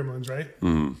different Gremlins, right?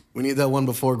 We need that one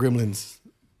before Gremlins.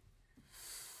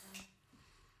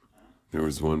 There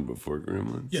was one before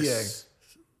Gremlins. Yes.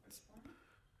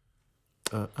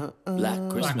 Black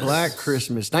Christmas. Black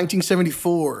Christmas,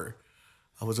 1974.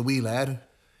 I was a wee lad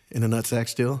in a nutsack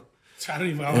still. I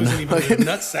wasn't even in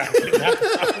a nutsack.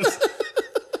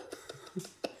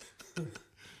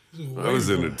 I was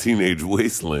in a teenage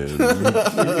wasteland.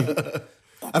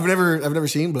 I've never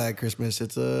seen Black Christmas.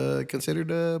 It's considered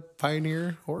a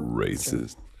pioneer horror.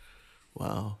 Racist.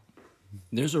 Wow.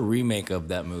 There's a remake of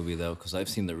that movie though, because I've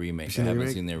seen the remake. I the haven't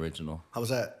remake? seen the original. How was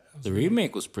that? The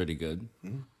remake was pretty good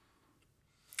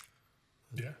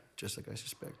Yeah. Just like I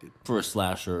suspected. for a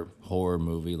slasher horror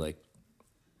movie. Like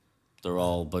they're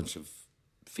all a bunch of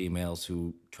females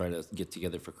who try to get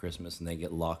together for Christmas, and they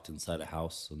get locked inside a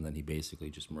house, and then he basically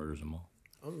just murders them all.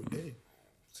 Okay.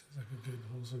 Sounds like a good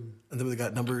wholesome. And then we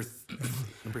got number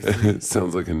 3. It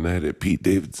sounds like a night at Pete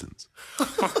Davidson's.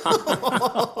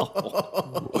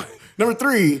 Number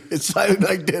 3, it's Silent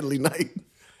Night, Deadly Night.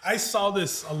 I saw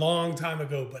this a long time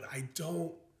ago, but I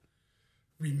don't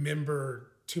remember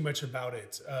too much about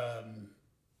it.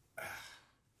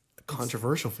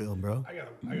 Controversial film, bro. I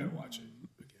gotta watch it.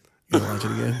 You gotta watch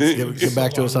it again. Get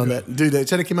back to us on that. Dude, they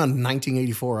said it came out in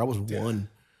 1984. I was 1.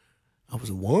 I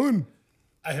was 1.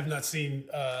 I have not seen.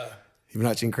 You've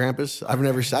not seen Krampus?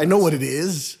 I know what it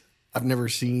is. I've never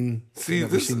seen See,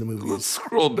 the movie. let's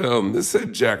scroll down. This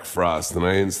said Jack Frost, and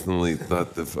I instantly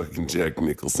thought the fucking Jack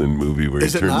Nicholson movie where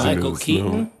Is he it turns not? into Michael a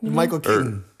Keaton? Michael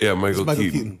Keaton. Michael Michael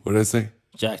Keaton. Keaton. What did I say?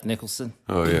 Jack Nicholson,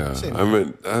 Oh yeah,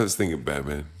 I was thinking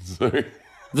Batman. Sorry,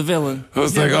 the villain. I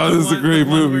was Yeah, like, but oh, the this is a one- great the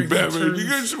one where movie, he Batman. You turns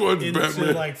guys should watch into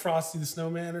Batman. like Frosty the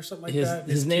Snowman or something like His that.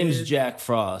 his name's kid. Jack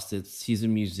Frost. He's a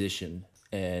musician,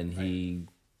 and he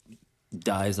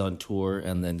dies on tour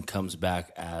and then comes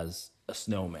back as a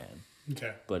snowman.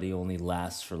 Okay. But he only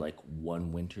lasts for like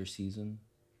one winter season.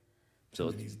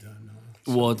 So He's done.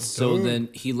 Huh? well, so then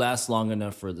he lasts long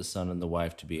enough for the son and the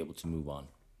wife to be able to move on.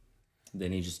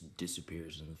 Then he just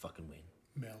disappears in the fucking wind.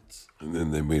 Melts. And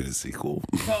then they made a sequel.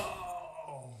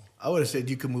 I would have said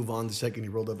you could move on the second he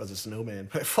rolled up as a snowman.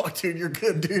 Fuck, dude, you're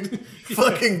good, dude.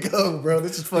 Fucking go, bro.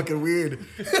 This is fucking weird.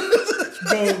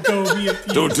 Go be a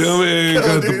piece. Don't tell me I ain't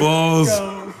got the dude. balls.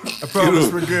 Go. I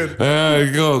promise we're good. There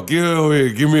you go. Get over here.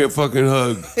 Give me a fucking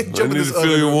hug. I Jump in need to this feel oven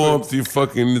your real warmth. You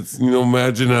fucking,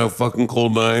 imagine how fucking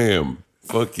cold I am.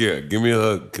 Fuck yeah. Give me a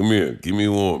hug. Come here. Give me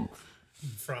warm.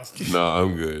 Frosty. Nah,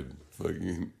 I'm good.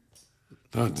 Fucking.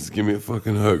 No, just give me a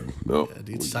fucking hug. No. Yeah,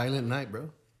 dude, Silent Night, bro.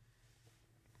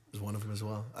 There's one of them as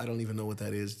well. I don't even know what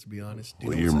that is, to be honest. Do you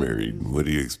Well, know you're what's married. What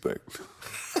do you expect?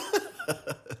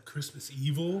 Christmas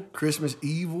Evil. Christmas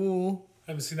Evil.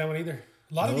 I haven't seen that one either.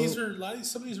 Some of these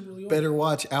are really old. Better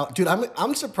watch out, dude.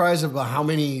 I'm surprised about how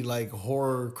many like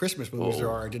horror Christmas movies there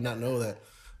are. I did not know that,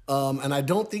 and I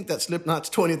don't think that Slipknot's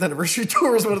 20th anniversary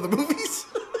tour is one of the movies.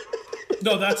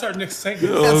 No, that's our next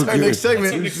segment. That's our Okay. next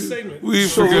segment. Our next segment. We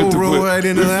So forgot we'll to roll put. right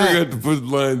into we that. forgot to put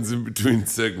lines in between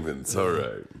segments. All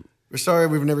right. We're sorry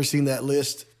we've never seen that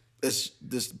list. It's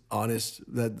just honest.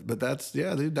 But that's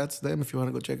dude. That's them. If you want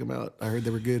to go check them out, I heard they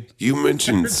were good. You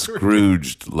mentioned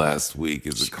Scrooged last week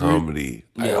as a comedy.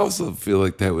 I also feel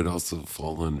like that would also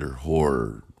fall under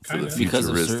horror for the Because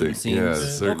of certain futuristic. scenes. Yeah,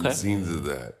 certain Okay. scenes of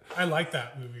that. I like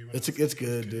that movie. It's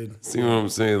good, dude. See what I'm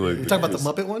saying? Like, You talking about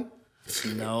the Muppet one?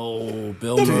 No,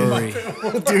 Bill Murray.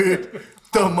 Dude,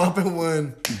 the Muppet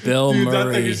one. Bill Dude, that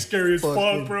thing Murray. is scary as fuck,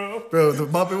 Fucking- bro. Bro, the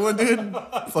Muppet one,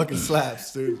 dude, fucking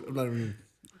slaps, dude. I'm not even.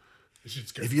 That shit's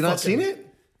scary. If you not seen it,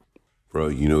 bro,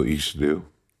 you know what you should do?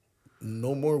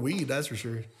 no more weed, that's for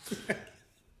sure.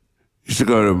 You should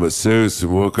go to a masseuse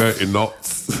and work out your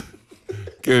nuts.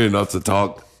 Get your nuts to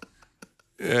talk.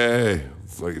 Yeah,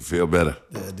 fucking feel better.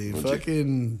 Yeah, dude,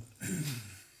 fucking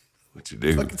What you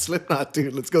do? Slipknot,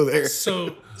 dude. Let's go there.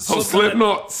 So Oh,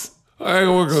 Slipknots. I ain't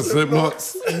work on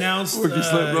Slipknots. announced Work your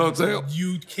Slipknots out.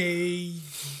 UK.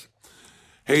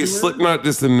 Hey, Slipknot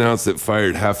just announced it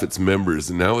fired half its members,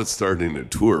 and now it's starting a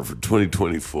tour for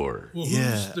 2024. Well, who's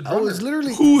Yeah, the I drummer? was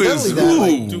literally Who is telling that,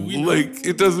 like, do we who? know? Like,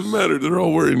 it doesn't matter. They're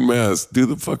all wearing masks. Do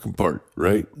the fucking part,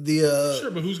 right? the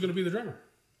Sure, but who's going to be the drummer?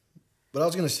 what I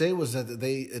was gonna say was that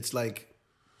it's like,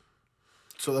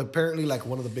 so apparently like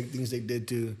one of the big things they did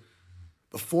to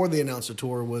before they announced the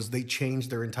tour was they changed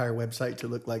their entire website to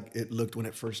look like it looked when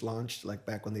it first launched, like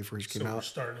back when they first came So we're out.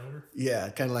 starting over. Yeah,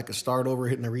 kind of like a start over,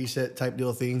 hitting a reset type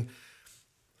deal thing.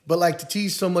 But like to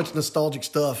tease so much nostalgic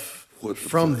stuff What the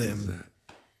from fuck is them,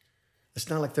 it's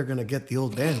not like they're gonna get the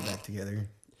old band back together.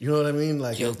 You know what I mean?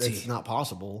 Like Guilty. it's not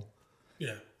possible.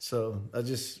 Yeah. So I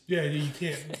just, Yeah, you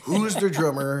can't. who's their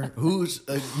drummer? Who's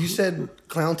you said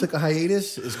Clown took a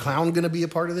hiatus? Is Clown gonna be a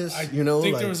part of this? I You know,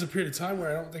 think like there was a period of time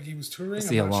where I don't think he was touring.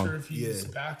 see I'm how not long. sure if he's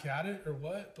Yeah. back at it or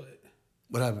what, but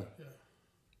what happened?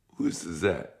 Who's is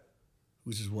that?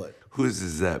 Who's is what? Whose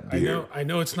is that beer? I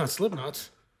know it's not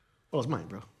Slipknot's. Oh, it's mine,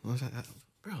 bro.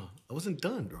 Bro, I wasn't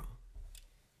done, bro.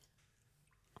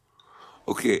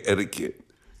 Okay, etiquette.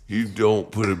 You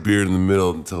don't put a beer in the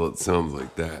middle until it sounds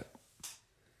like that.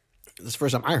 That's the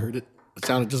first time I heard it. It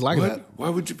sounded just like What? that. Why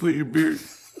would you put your beer?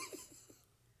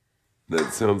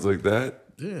 That sounds like that.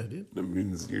 Yeah, dude. That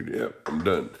means yep, I'm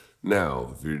done.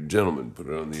 Now, if you're a gentleman, put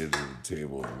it on the edge of the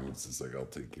table, and it's just like I'll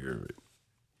take care of it,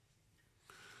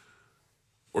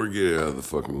 or get it out of the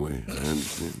fucking way. I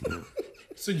understand that.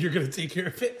 So you're gonna take care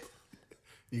of it?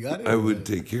 You got it? I would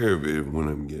take care of it when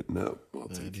I'm getting up. I'll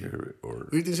take care of it. Or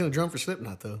Who do you think's gonna drum for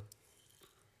Slipknot though?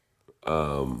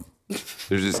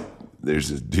 there's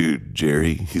this dude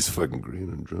Jerry. He's fucking great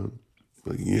on drums.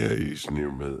 Like you should hear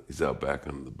him. He's out back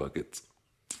on the buckets.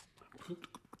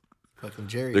 Fucking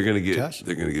Jerry. They're gonna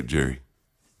get Jerry.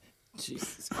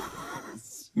 Jesus.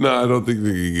 No, I don't think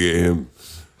they can get him.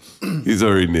 He's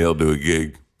already nailed to a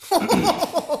gig.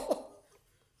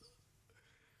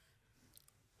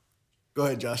 Go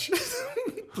ahead, Josh.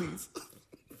 Please.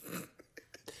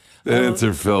 That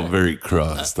answer felt very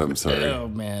crossed. I'm sorry. Oh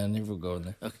man, here we're going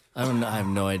there. Okay. I have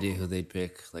no idea who they'd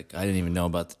pick. Like I didn't even know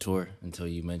about the tour until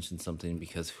you mentioned something.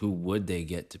 Because who would they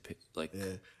get to pick? Like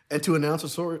And to announce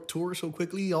a tour so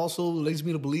quickly also leads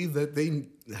me to believe that they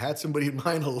had somebody in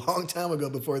mind a long time ago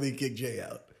before they kicked Jay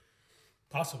out.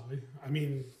 Possibly. I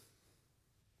mean,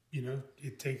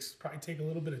 it probably take a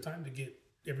little bit of time to get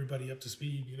everybody up to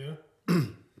speed. Yeah.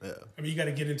 I mean, you got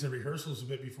to get into rehearsals a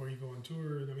bit before you go on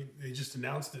tour. I mean, they just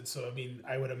announced it, so I mean,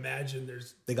 I would imagine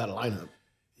They got a lineup.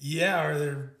 or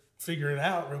they're figuring it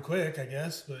out real quick, I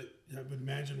guess. But I would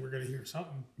imagine we're gonna hear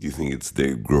something. Do you think it's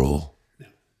Dave Grohl? No,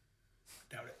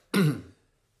 doubt it.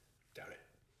 Doubt it.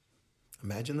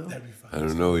 Imagine though. That'd be fun. I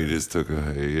don't know. He just took a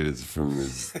hiatus from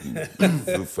his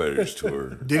Foo Fighters tour.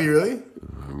 Did he really?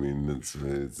 I mean, it's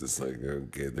just like,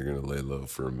 okay, they're going to lay low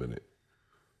for a minute.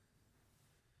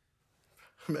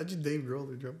 Imagine Dave Grohl,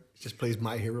 the drummer. He just plays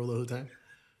My Hero the whole time.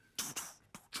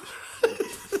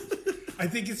 I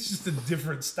think it's just a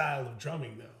different style of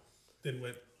drumming though than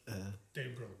what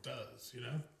Dave Grohl does.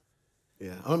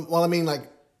 Yeah. Well, I mean,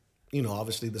 like,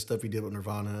 obviously the stuff he did with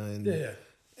Nirvana and Yeah.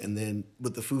 and then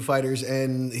with the Foo Fighters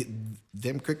and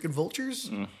them Cricket Vultures.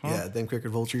 Yeah, them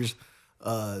Cricket Vultures.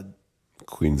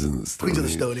 Queens in the Stone Queens of the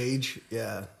Age. Stone Age.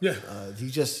 Yeah. Yeah.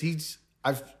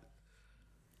 I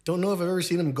don't know if I've ever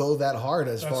seen him go that hard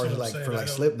as That's far what as I'm like saying. for I like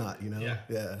don't- Slipknot, Yeah.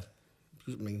 Yeah.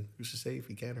 I mean, who's to say if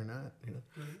he can or not,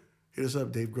 Hit us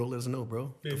up, Dave Grohl. Let us know,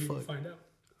 bro. Maybe The we'll fuck? find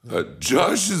out.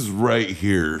 Josh is right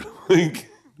here. Like,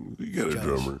 we got a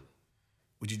drummer.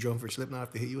 Would you drum for Slipknot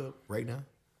if they hit you up right now?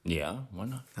 yeah, why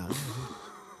not? Can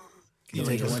you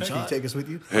only take get us? one Can you shot. take us with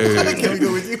you? Hey. Can we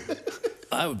go with you?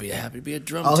 I would be happy to be a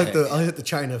drum I'll tech. hit the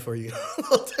China for you.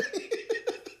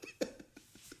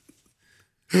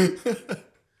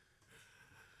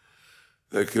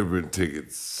 That could have been taken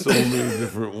so many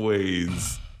different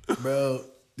ways. Bro,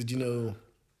 did you know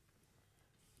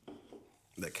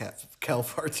that cow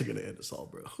farts are gonna end us all,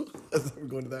 bro? We're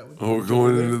going to that one. Oh, we're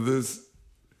going into this.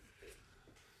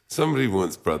 Somebody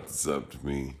once brought this up to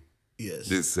me. Yes.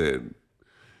 They said,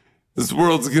 this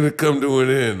world's going to come to an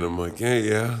end. I'm like, hey,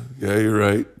 yeah, you're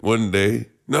right. One day.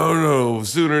 No,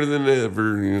 sooner than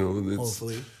ever. You know,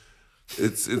 Hopefully.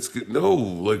 It's no,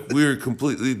 like we're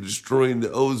completely destroying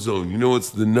the ozone. You know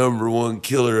what's the #1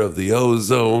 killer of the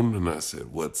ozone? And I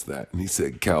said, what's that? And he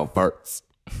said, cow farts.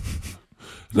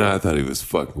 And I thought he was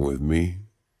fucking with me.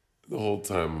 The whole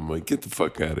time I'm like, get the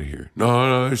fuck out of here.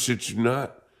 No, shit you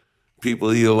not.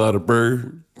 People eat a lot of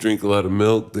bird, drink a lot of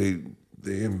milk. They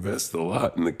invest a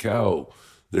lot in the cow.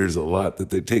 There's a lot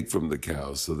that they take from the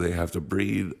cows, so they have to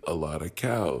breed a lot of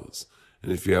cows.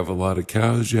 And if you have a lot of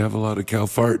cows, you have a lot of cow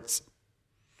farts.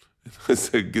 And I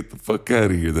said, get the fuck out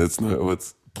of here. That's not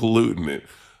what's polluting it.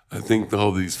 I think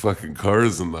all these fucking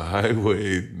cars on the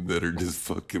highway that are just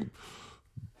fucking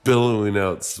billowing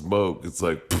out smoke. It's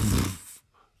like,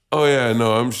 oh yeah,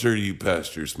 no, I'm sure you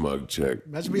passed your smog check.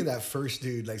 Imagine being that first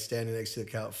dude like standing next to the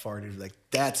cow farting. Like,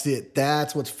 that's it.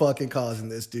 That's what's fucking causing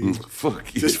this, dude.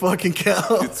 Fuck you. Just fucking cow.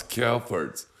 It's cow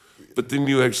farts. But then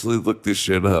you actually look this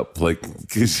shit up. Like,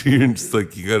 because you're just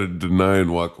like, you got to deny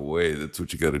and walk away. That's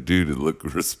what you got to do to look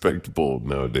respectable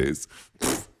nowadays.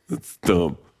 That's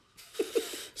dumb.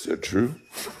 Is that true?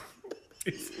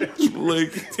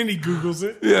 Like, and he Googles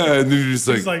it. Yeah, and then you're just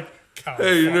He's like, cow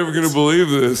hey, you're never going to believe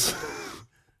this.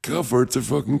 Cow farts are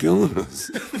fucking killing us.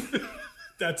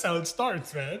 That's how it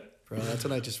starts, man. Bro, that's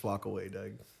when I just walk away,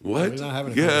 Doug. What? We're not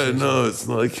having a Yeah, conversation. no, it's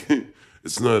like,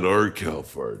 it's not our cow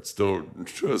farts. Don't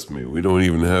trust me. We don't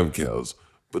even have cows.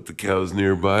 But the cows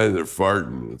nearby, they're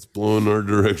farting. It's blowing our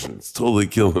direction. It's totally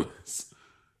killing us.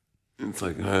 And it's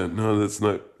like, no, that's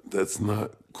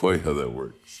not quite how that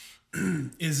works.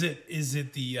 Is it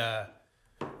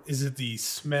the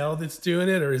smell that's doing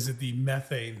it, or is it the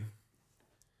methane?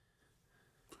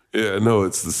 Yeah, no,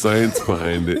 it's the science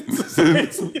behind it.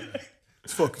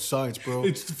 It's fucking science, bro.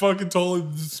 It's fucking totally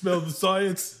the smell of the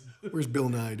science. Where's Bill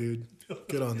Nye, dude?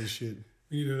 Get on this shit.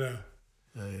 You don't know.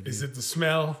 Yeah, dude. Is it the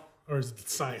smell or is it the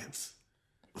science?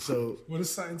 So, What does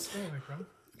science smell like, bro?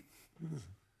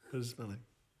 what does it smell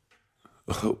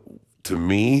like? To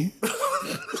me,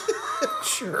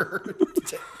 Sure.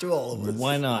 To all of us.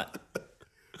 Why not?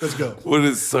 Let's go. what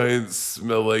does science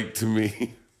smell like to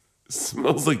me? It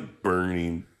smells like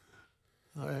burning.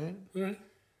 All right. All right.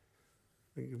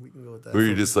 We can go with that. Where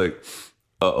you're just like,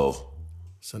 uh-oh.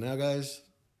 So now, guys,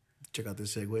 check out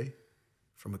this segue.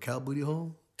 From a cow booty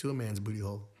hole to a man's booty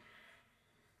hole.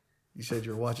 You said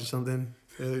you were watching something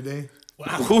the other day?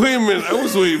 Wow. Wait a minute, I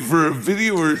was waiting for a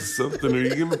video or something. Are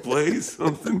you gonna play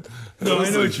something? No, I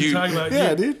know what you're talking about.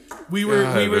 Yeah, dude. We were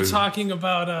God, talking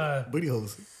about Booty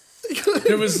holes.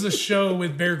 there was the show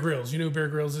with Bear Grylls. You know who Bear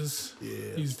Grylls is?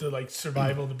 Yeah. He's the like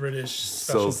survival of the British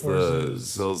special forces.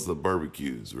 Sells the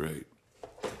barbecues, right?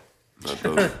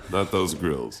 Not those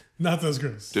grills. Not those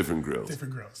grills. Different grills.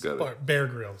 Different grills. Got it. Bear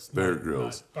Grylls. Bear not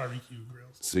Grylls. barbecue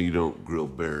grills. So you don't grill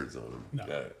bears on them. No.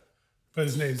 Got it. But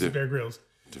his name's Bear Grylls.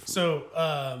 So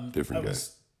Different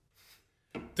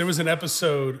guy. there was an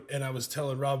episode, and I was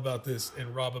telling Rob about this,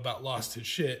 and Rob about lost his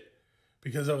shit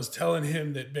because I was telling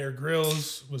him that Bear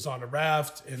Grylls was on a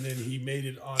raft, and then he made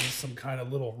it on some kind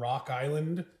of little rock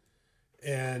island,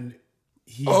 and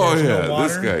there's no water.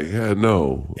 This guy. Yeah,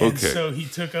 no. And Okay. so he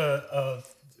took a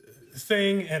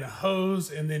thing and a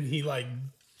hose, and then he like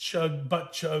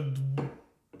butt chugged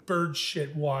bird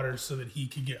shit water so that he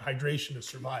could get hydration to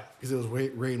survive. Because it was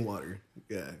rainwater.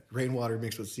 Yeah. Rainwater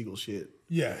mixed with seagull shit.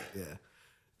 Yeah. Yeah.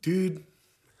 Dude.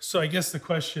 So I guess the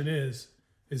question is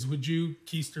would you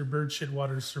keister bird shit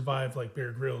water to survive like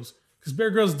Bear Grylls? Because Bear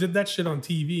Grylls did that shit on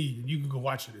TV, and you can go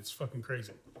watch it. It's fucking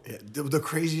crazy. Yeah, the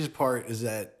craziest part is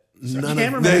that none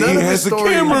of has the a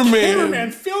story.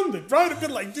 Cameraman filmed it, bro. I'd have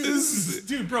been like,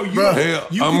 dude, bro, you Hey,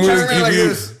 you I'm could gonna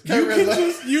just- give like you.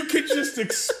 this. you could just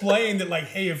explain that, like,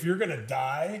 hey, if you're gonna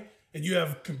die and you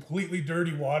have completely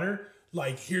dirty water,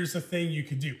 like, here's the thing you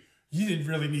could do. You didn't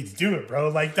really need to do it, bro.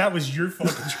 Like, that was your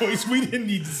fucking choice. We didn't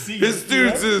need to see This it.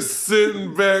 dude's just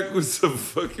sitting back with some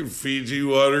fucking Fiji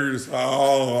water. Just,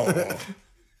 oh,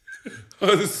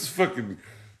 this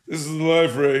is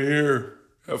life right here.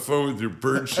 Have fun with your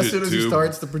bird shit, As soon as he tube.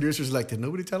 starts, the producer's like, did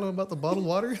nobody tell him about the bottled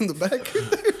water in the back?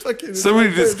 Fucking-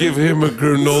 Somebody just give him a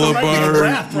granola Somebody get a bar.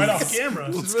 raft right off camera.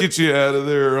 Let's get you out of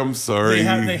there. I'm sorry.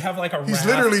 They have like a raft. He's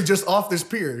literally just off this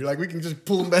pier. Like, we can just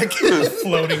pull him back in.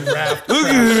 floating raft. Look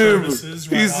craft at him.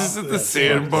 services right He's off just at the the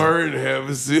sandbar and have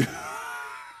a seat.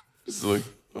 Just like,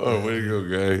 oh, way to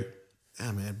go, guy.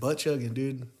 Yeah, man. Butt chugging,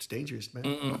 dude. It's dangerous,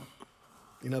 man.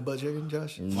 You not butt chugging,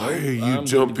 Josh? Why are you I'm good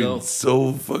to jumping go.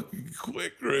 so fucking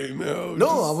quick right now?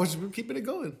 No, I was keeping it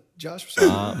going. Josh, what's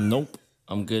up? Nope.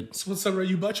 I'm good. So what's up? Are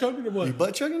you butt chugging or what? You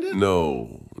butt chugging, dude?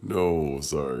 No. No,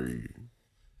 sorry.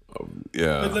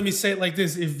 Yeah. But let me say it like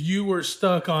this: if you were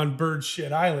stuck on Bird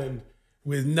Shit Island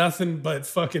with nothing but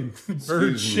fucking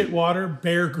bird shit water,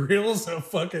 Bear Grylls, a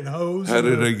fucking hose. How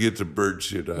did I get to Bird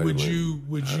Shit Island? Would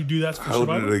you do that for How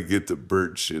survival? did I get to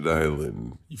Bird Shit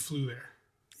Island? You flew there.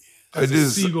 I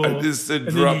just said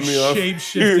drop me off.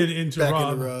 Shape-shifted into Back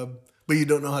Rob. in the rub. But you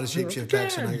don't know how to shape-shift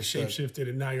back, so now you're stuck. Shape-shifted,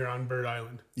 and now you're on Bird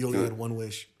Island. You only had one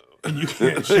wish. And you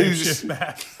can't shape-shift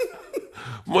back.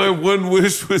 My one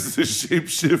wish was to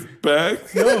shapeshift back.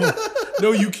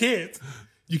 No, you can't.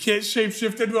 You can't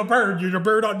shape-shift into a bird. You're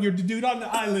the dude on the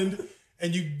island,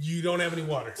 and you don't have any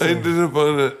water. I ended up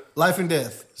on it. Life and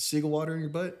death. Seagull water in your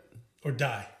butt? Or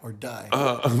die. Or die.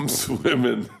 I'm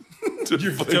swimming.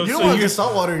 You don't want to get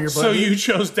salt water in your butt. So you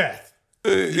chose death.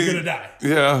 You're going to die.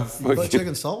 Yeah. Butt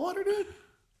chugging salt water, dude?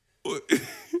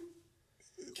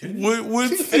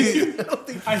 What's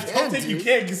the... I don't think you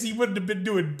can, because he wouldn't have been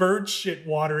doing bird shit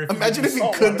water. Imagine if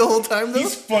he could the whole time, though.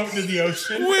 He's floating in the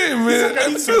ocean. Wait a minute.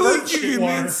 I feel bird like you shit can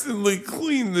water. instantly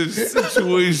clean this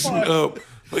situation up.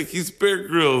 Like, he's Bear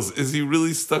Grylls. Is he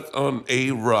really stuck on a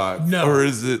rock? No. Or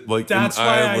is it like That's an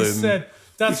why island? I said...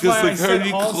 That's Because, why like, I how said are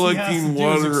you all he has collecting to do is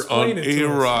water explain on it a to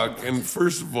us. rock? And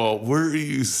first of all, where are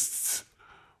you...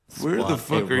 Where the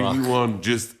fuck are you on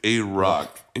just a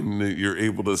rock? And that you're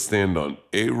able to stand on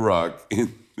a rock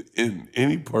in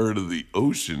any part of the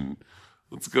ocean.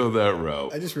 Let's go that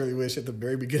route. I just really wish at the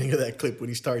very beginning of that clip when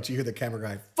he starts, you hear the camera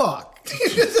guy, fuck. In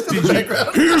the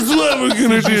background. Here's what we're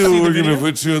going to do. We're going to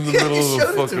put you in the middle of a showed it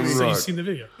to fucking me. So rock. you seen the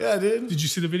video? Yeah, dude. Did you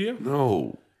see the video?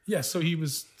 No. Yeah, so he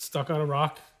was stuck on a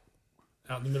rock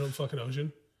out in the middle of the fucking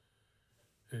ocean.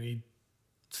 And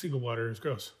seagull water is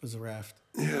gross. It was a raft.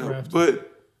 Yeah,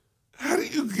 but how do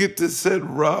you get to said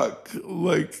rock?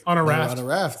 Like On a raft. On a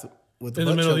raft. With the In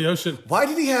the butt middle of chug. the ocean. Why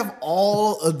did he have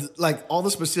all the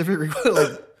specific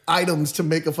items to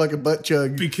make a fucking butt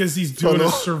chug? Because he's doing a all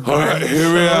survival. right,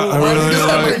 here we are. Why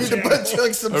did he need to butt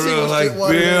chug some I really single like shit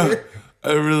water? beer.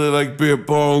 I really like beer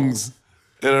bongs,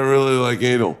 and I really like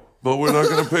anal. But we're not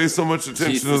going to pay so much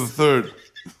attention to the third.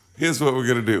 Here's what we're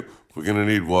going to do. We're going to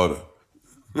need water.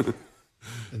 And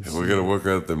we're going to work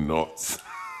out them knots.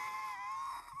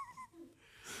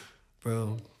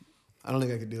 Bro, I don't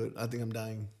think I could do it. I think I'm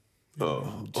dying.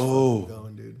 Oh.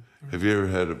 Going, dude. Have you ever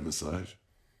had a massage?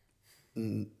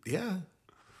 Yeah.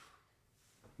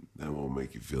 That won't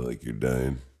make you feel like you're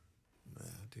dying.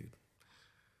 Dude.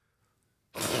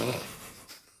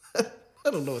 I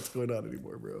don't know what's going on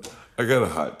anymore, bro. I got a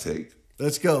hot take.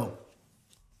 Let's go.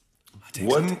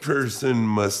 One person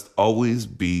must always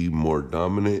be more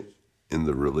dominant in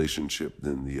the relationship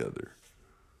than the other.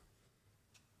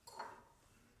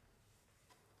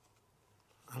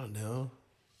 I don't know.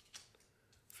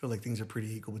 I feel like things are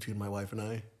pretty equal between my wife and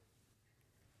I.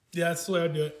 Yeah, that's the way I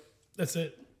do it. That's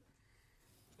it.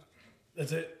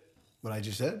 That's it. What I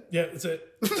just said? Yeah, that's it.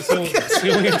 That's the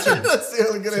only answer. That's the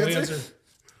only good That's the only answer. answer.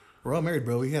 We're all married,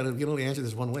 bro. We can only answer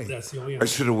this one way. That's the only I answer.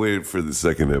 should have waited for the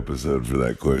second episode for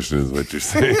that question, is what you're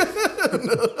saying.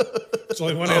 There's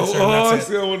only one answer. I and that's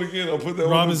see it. that one again. I'll put that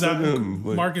Rob one is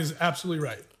in. Mark is absolutely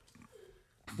right.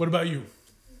 What about you?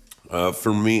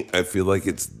 For me, I feel like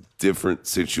it's different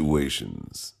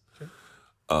situations.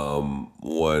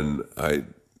 One, I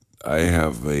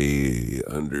have a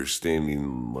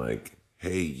understanding like,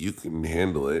 hey, you can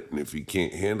handle it, and if you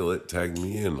can't handle it, tag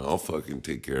me in. I'll fucking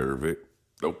take care of it.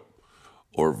 Nope.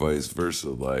 Or vice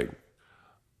versa, like,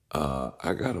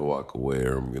 I gotta walk away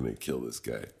or I'm gonna kill this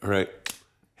guy. All right,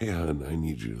 hey, hon, I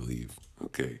need you to leave.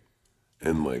 Okay.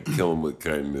 And like kill him with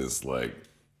kindness, like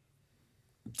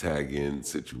tag in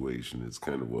situation is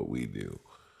kind of what we do.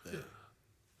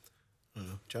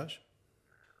 Josh?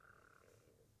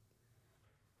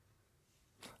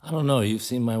 I don't know. You've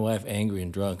seen my wife angry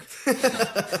and drunk.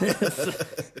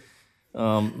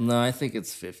 No, I think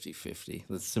it's 50-50.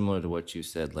 That's similar to what you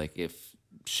said. Like, if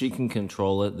she can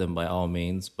control it, then by all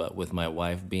means. But with my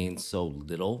wife being so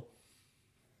little,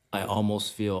 I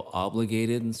almost feel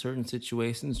obligated in certain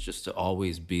situations just to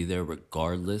always be there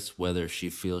regardless whether she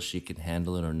feels she can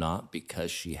handle it or not, because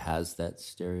she has that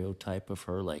stereotype of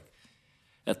her, like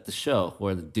at the show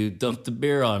where the dude dumped the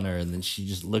beer on her and then she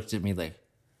just looked at me like,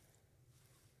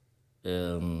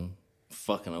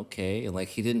 fucking okay. And like,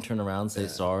 he didn't turn around and say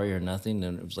sorry or nothing.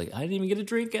 And it was like, I didn't even get a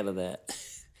drink out of that.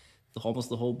 Almost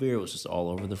the whole beer was just all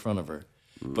over the front of her.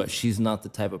 But she's not the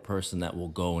type of person that will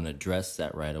go and address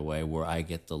that right away, where I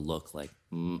get the look like,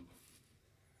 you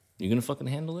gonna fucking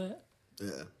handle that?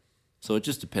 Yeah. So it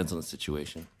just depends on the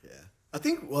situation. Yeah. I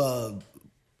think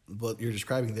what you're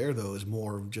describing there, though, is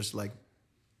more of just like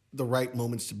the right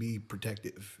moments to be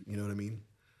protective. You know what I mean?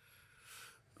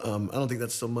 I don't think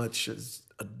that's so much as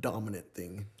a dominant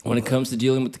thing. When it comes to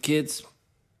dealing with the kids,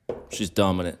 she's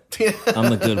dominant. I'm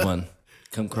the good one.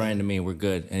 Come crying to me. We're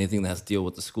good. Anything that has to deal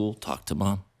with the school, talk to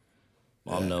mom.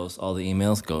 Mom knows all the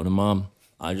emails. Go to mom.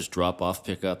 I just drop off,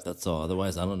 pick up. That's all.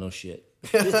 Otherwise, I don't know shit.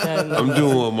 I'm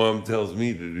doing what mom tells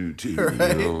me to do too.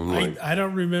 Right? You know? Like, I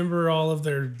don't remember all of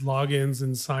their logins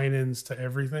and sign-ins to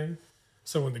everything.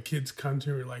 So when the kids come to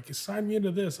me like, sign me into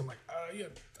this, I'm like, yeah,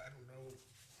 I don't know.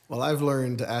 Well, I've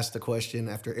learned to ask the question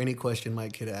after any question my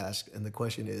kid asks, and the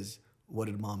question is, what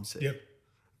did mom say? Yep.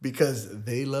 Because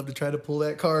they love to try to pull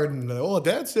that card and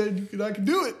dad said I can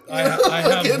do it. I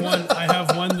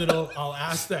have one that I'll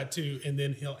ask that to, and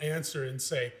then he'll answer and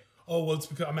say, oh, well, it's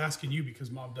because I'm asking you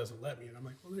because mom doesn't let me. And I'm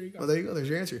like, well, there you go. Well, there you go. There's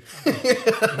your answer.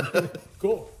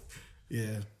 Cool.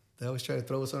 Yeah. They always try to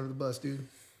throw us under the bus, dude.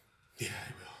 Yeah,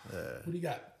 I will. What do you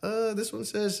got? This one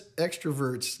says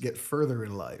extroverts get further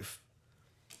in life.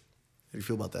 How do you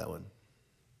feel about that one?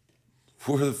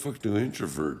 where the fuck do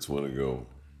introverts want to go?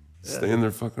 Stay in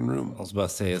their fucking room. I was about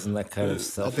to say, isn't that kind of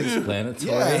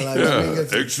self-explanatory?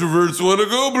 Extroverts want to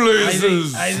go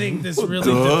places. I think this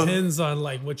really depends on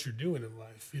like what you're doing in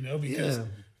life, you know,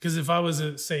 because if I was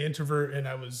a say introvert and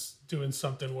I was doing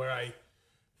something where I,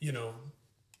 you know,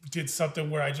 did something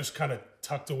where I just kind of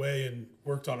tucked away and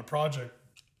worked on a project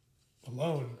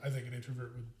alone, I think an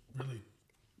introvert would really.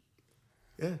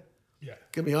 Yeah.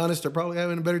 To be honest, they're probably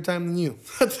having a better time than you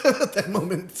at that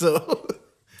moment. So.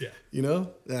 Yeah. You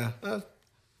know? Yeah. I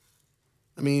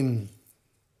mean,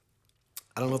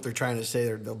 I don't know if they're trying to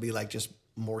say they'll be like just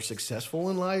more successful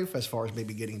in life as far as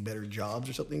maybe getting better jobs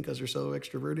or something because they're so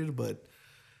extroverted, but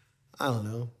I don't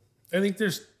know. I think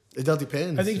it all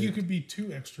depends. I think you could be too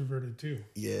extroverted too.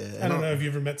 Yeah. I don't know. Have you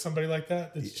ever met somebody like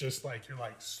that? It's just like, you're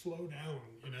like, slow down,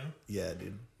 you know? Yeah,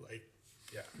 dude. Like,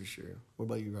 yeah. For sure. What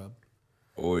about you, Rob?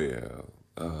 Oh, yeah.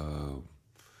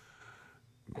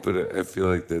 But I feel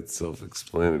like that's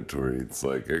self-explanatory. It's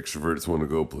like extroverts want to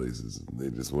go places. They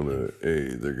just want to,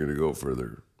 they're going to go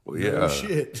further. Well, yeah. Oh,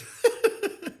 shit.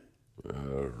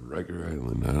 Riker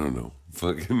Island, I don't know.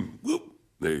 Fucking, whoop.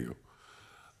 There you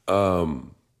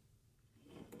go.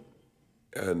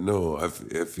 No, I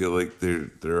feel like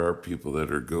there are people that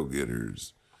are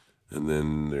go-getters. And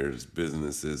then there's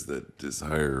businesses that just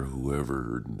hire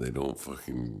whoever. And they don't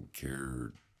fucking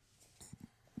care.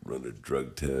 Run a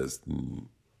drug test and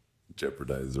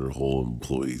jeopardize their whole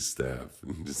employee staff.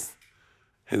 And just,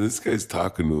 hey, this guy's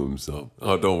talking to himself.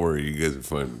 Oh, don't worry. You guys are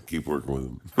fine. Keep working with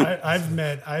him. I've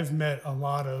met a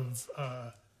lot of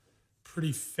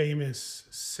pretty famous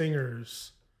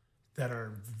singers that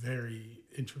are very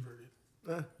introverted.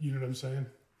 You know what I'm saying?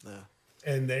 Yeah.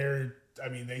 And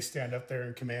they stand up there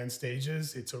and command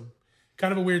stages. It's a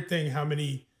kind of a weird thing how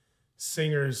many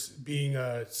singers, being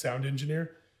a sound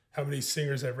engineer, how many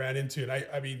singers I've ran into. And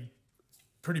I mean,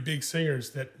 pretty big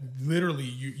singers that literally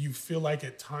you feel like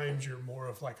at times you're more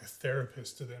of like a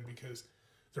therapist to them because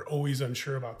they're always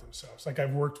unsure about themselves. Like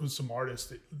I've worked with some artists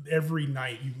that every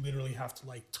night you literally have to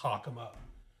like talk them up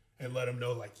and let them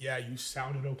know like, yeah, you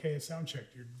sounded okay at sound check.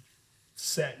 You're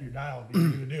set, you're dialed, you're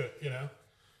going to do it, you know?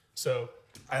 So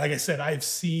like I said, I've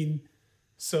seen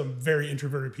some very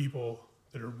introverted people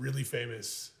that are really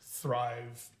famous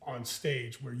thrive on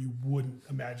stage where you wouldn't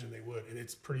imagine they would. And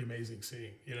it's pretty amazing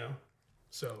seeing, you know?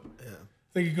 So yeah.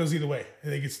 I think it goes either way. I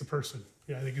think it's the person.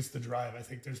 You know, I think it's the drive. I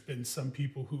think there's been some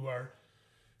people who are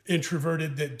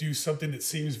introverted that do something that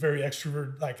seems very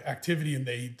extrovert like activity and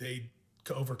they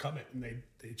overcome it and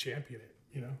they champion it,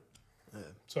 you know? Yeah.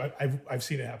 So I've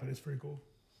seen it happen. It's pretty cool.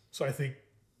 So I think,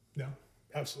 no,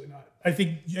 absolutely not. I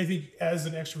think as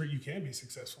an extrovert, you can be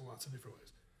successful in lots of different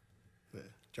ways.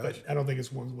 Yeah. But I don't think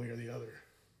it's one way or the other.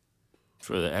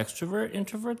 For the extrovert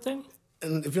introvert thing?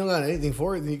 And if you don't got anything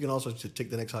for it, then you can also take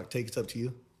the next hot take. It's up to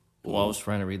you. Well, I was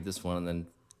trying to read this one, and then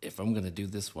if I'm going to do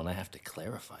this one, I have to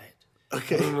clarify it.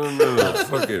 Okay. No.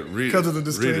 Fuck it. Read it. Because of the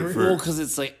disclaimer? Well, because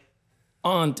it's like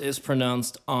aunt is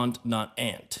pronounced aunt, not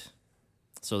aunt.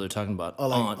 So they're talking about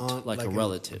aunt, like a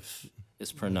relative.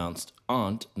 It's pronounced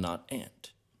aunt, not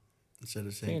aunt. Instead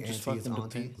of saying auntie, it's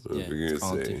auntie. Yeah, it's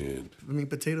auntie. I mean,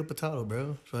 potato,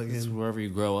 bro. It's wherever you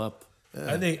grow up.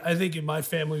 Yeah. I think in my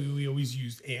family we always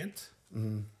used aunt.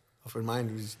 Mm-hmm. For mine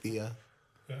it was the.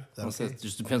 It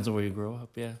just depends on where you grow up.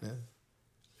 Yeah.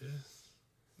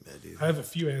 Yeah, dude. I have a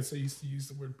few aunts that used to use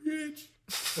the word bitch.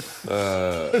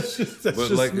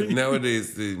 But like me.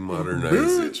 Nowadays they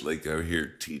modernize it. Like I hear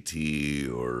TT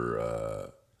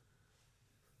or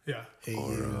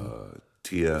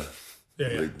Tia. Yeah.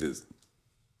 Like this.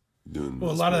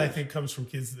 Well, a lot of that I think comes from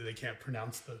kids that they can't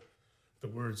pronounce the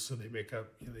words, so they make up.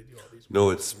 They do all these.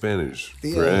 No, it's Spanish.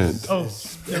 Friend. Oh,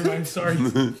 never mind. Sorry.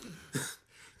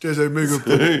 Just like making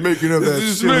up that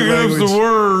Just silly making up language. some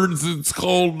words. It's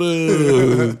called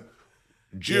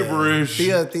gibberish.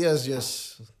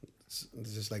 Thea's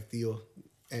just like Theo,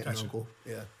 aunt and uncle.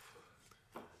 Yeah.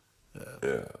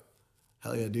 Yeah.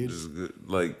 Hell yeah, dude. Just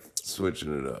like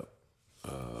switching it up.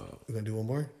 You gonna do one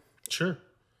more? Sure.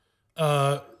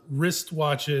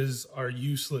 Wristwatches are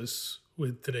useless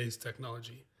with today's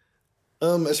technology.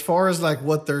 As far as like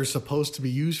what they're supposed to be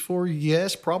used for,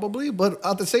 yes, probably. But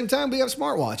at the same time, we have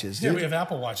smartwatches. Yeah, dude. we have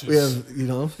Apple Watches. We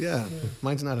have, yeah.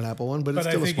 Mine's not an Apple one, but it's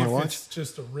still a if smartwatch. it's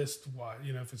just a wristwatch,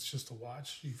 if it's just a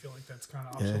watch, you feel like that's kind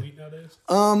of obsolete nowadays?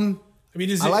 I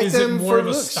Is I like it them more for of a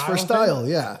looks, style for thing? style.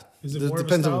 Yeah, Is it more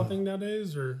of a style thing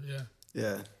nowadays, or yeah?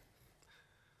 Yeah,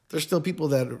 there's still people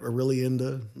that are really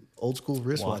into old school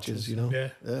wristwatches.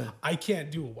 Yeah. I can't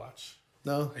do a watch.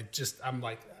 No, I'm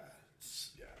like,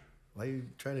 why are you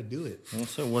trying to do it?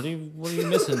 So what are you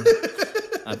missing?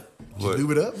 What?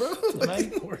 Lube it up, bro.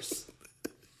 of course.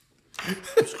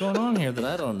 What's going on here that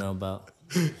I don't know about?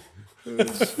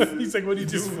 He's like, what are you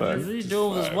doing? What are you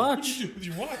doing with this watch? What do you do with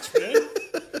your watch,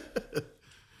 man?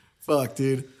 Fuck,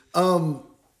 dude.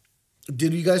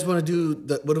 Did you guys want to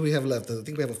do what do we have left? I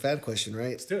think we have a fan question,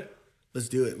 right? Let's do it. Let's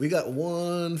do it. We got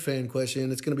one fan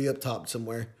question. It's gonna be up top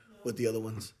somewhere with the other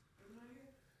ones.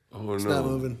 Oh, It's no. not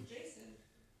moving.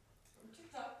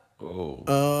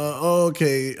 Oh.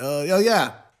 Okay.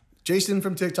 Yeah. Jason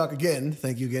from TikTok again.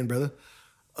 Thank you again, brother.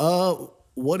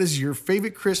 What is your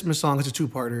favorite Christmas song? It's a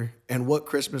two-parter. And what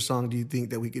Christmas song do you think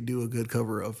that we could do a good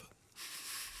cover of?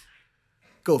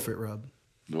 Go for it, Rob.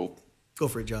 Nope. Go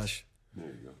for it, Josh. There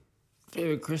you go.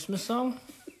 Favorite Christmas song?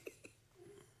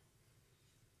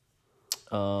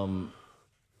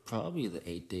 Probably the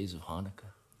 8 Days of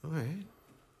Hanukkah. All right.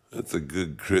 That's a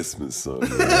good Christmas song. A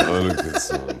Hanukkah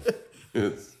song.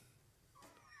 Yes.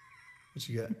 What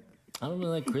you got? I don't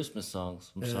really like Christmas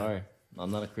songs. I'm sorry.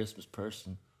 I'm not a Christmas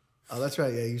person. Oh, that's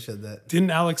right. Yeah, you said that.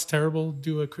 Didn't Alex Terrible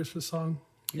do a Christmas song?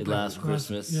 Last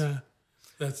Christmas. Yeah.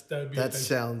 That would be That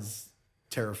sounds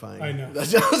terrifying. I know. That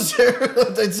sounds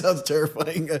terrible. That sounds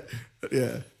terrifying.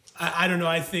 Yeah. I don't know.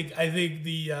 I think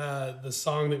the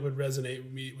song that would resonate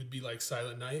with me would be like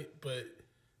Silent Night, but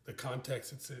the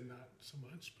context it's in not so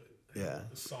much. But Yeah.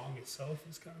 the song itself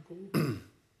is kind of cool.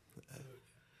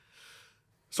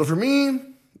 So for me,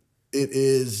 it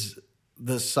is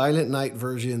the Silent Night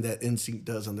version that NSYNC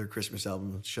does on their Christmas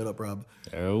album. Shut up, Rob.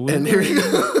 And here you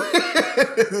go.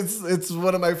 it's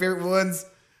one of my favorite ones.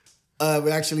 I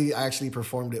actually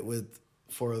performed it with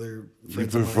 4 other You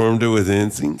friends. of mine. performed it with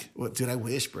NSYNC? What, dude, I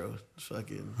wish, bro.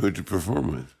 Fucking. Who'd you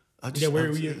perform with?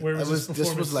 Where was this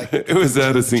This was performance? like It was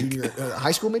out of sync. junior,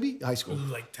 high school, maybe? High school. Was it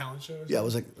like talent shows? Yeah, it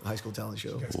was like a high school talent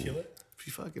show. You guys kill it.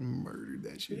 She fucking murdered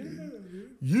that shit, dude.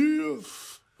 Yeah.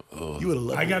 You would have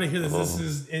loved I it. gotta hear this. This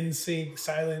is NSYNC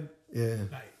Silent Yeah.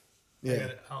 Night.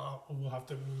 Yeah. We'll have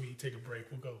to when we take a break.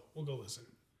 We'll go listen.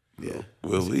 Yeah.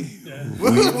 Will we?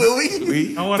 Will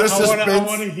we? I want The to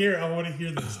suspense. hear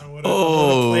this. I want to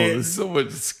Oh, play it. there's so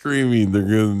much screaming. The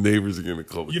neighbors are gonna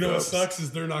call the You know what cops. sucks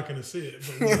is they're not going to see it.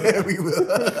 Yeah, we will.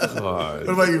 God.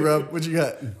 What about you, Rob? What you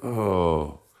got?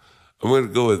 Oh, I'm gonna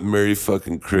go with "Merry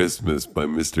Fucking Christmas" by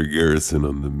Mr. Garrison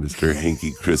on the Mr.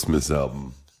 Hanky Christmas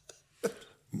album.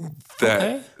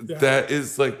 That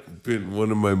is like been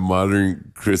one of my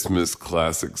modern Christmas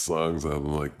classic songs. I'm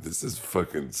like, this is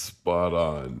fucking spot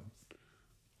on.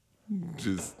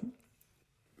 Just,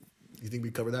 You think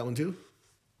we cover that one too?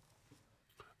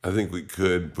 I think we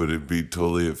could, but it'd be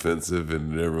totally offensive,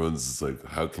 and everyone's just like,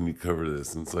 "How can you cover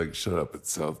this?" And it's like, shut up!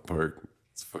 It's South Park.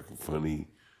 It's fucking funny.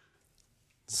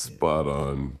 Spot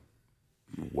on.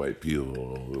 White people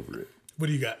all over it. What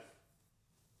do you got?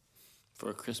 For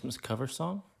a Christmas cover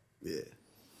song? Yeah.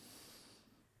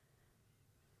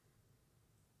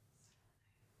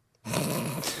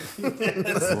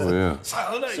 Oh yeah.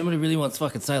 Silent Night. Somebody really wants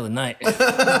fucking Silent Night.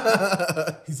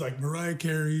 He's like Mariah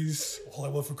Carey's "All I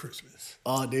Want for Christmas."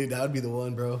 Oh, dude, that would be the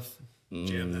one, bro.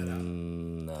 Jam that out.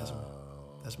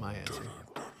 No. That's my answer.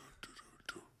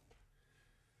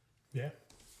 Yeah.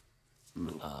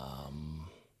 What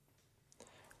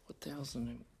the hell's the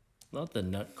name? Not the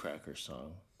Nutcracker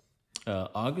song.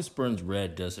 August Burns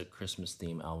Red does a Christmas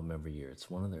theme album every year. It's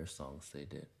one of their songs they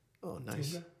did. Oh,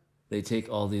 nice. They take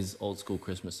all these old school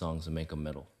Christmas songs and make them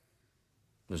metal.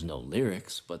 There's no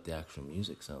lyrics, but the actual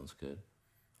music sounds good.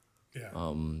 Yeah.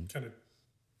 Kind of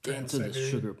Dance to the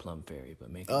Sugar Plum Fairy, but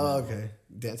make it Oh, metal. okay.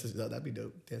 Dances. Oh, that'd be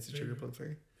dope. Dance to Sugar Plum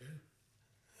Fairy.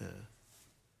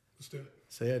 Let's do it.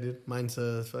 So yeah, dude. Mine's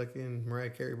fucking Mariah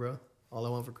Carey, bro. All I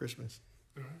Want for Christmas.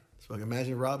 All right. So like,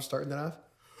 imagine Rob starting that off.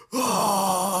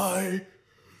 I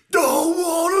don't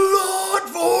want a lot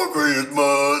for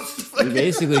Christmas. You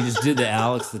basically just did the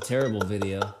Alex the Terrible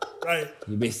video. Right.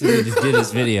 You basically just did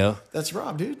his video. That's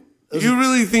Rob, dude. You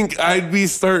really think I'd be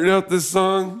starting out this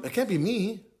song? That can't be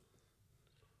me.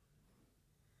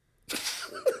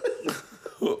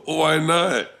 Why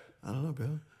not? I don't know,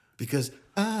 bro. Because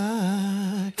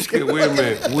I... Okay, wait a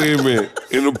minute.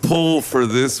 In a poll for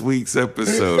this week's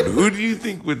episode, who do you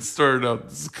think would start out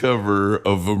this cover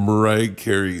of a Mariah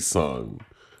Carey song,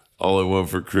 All I Want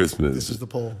for Christmas? This is the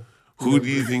poll. Who do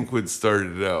you think would start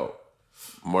it out?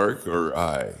 Mark or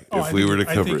if we were to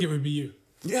cover I think it would be you.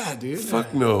 Yeah, dude.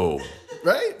 Fuck no.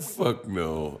 Right? Fuck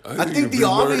no. I think the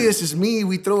obvious is me.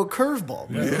 We throw a curveball,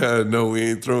 bro. Yeah, no, we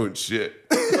ain't throwing shit.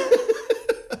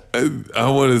 I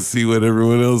want to see what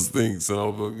everyone else thinks, and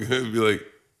I'll be like,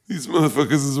 these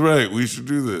motherfuckers is right. We should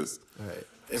do this. All right.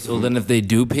 So then if they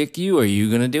do pick you, are you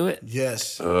going to do it?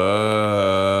 Yes. You're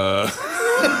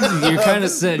kind of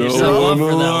setting yourself up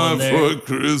for that one there. For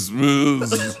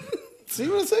Christmas. See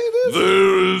what I'm saying, dude?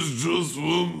 There is just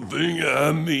one thing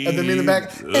I need. And then in the back,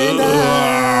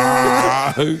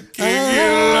 I can't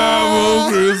get alive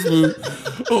on Christmas.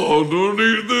 Oh, don't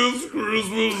need this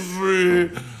Christmas tree.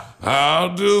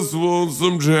 I just want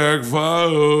some Jack Fire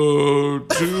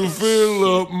to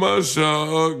fill up my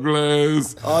shot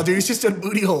glass. Oh, dude, it's just a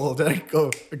booty hole. There you go.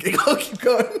 Okay, go, keep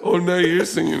going. Oh, now you're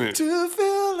singing it. To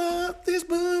fill up this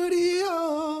booty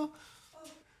hole,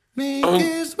 make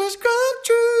this wish come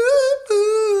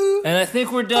true. And I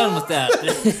think we're done with that.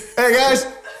 Hey, guys.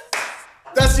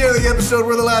 That's the end of the episode.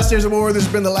 We're the Last Days of War. This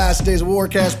has been the Last Days of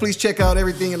Warcast. Please check out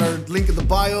everything in our link in the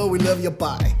bio. We love you.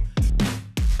 Bye.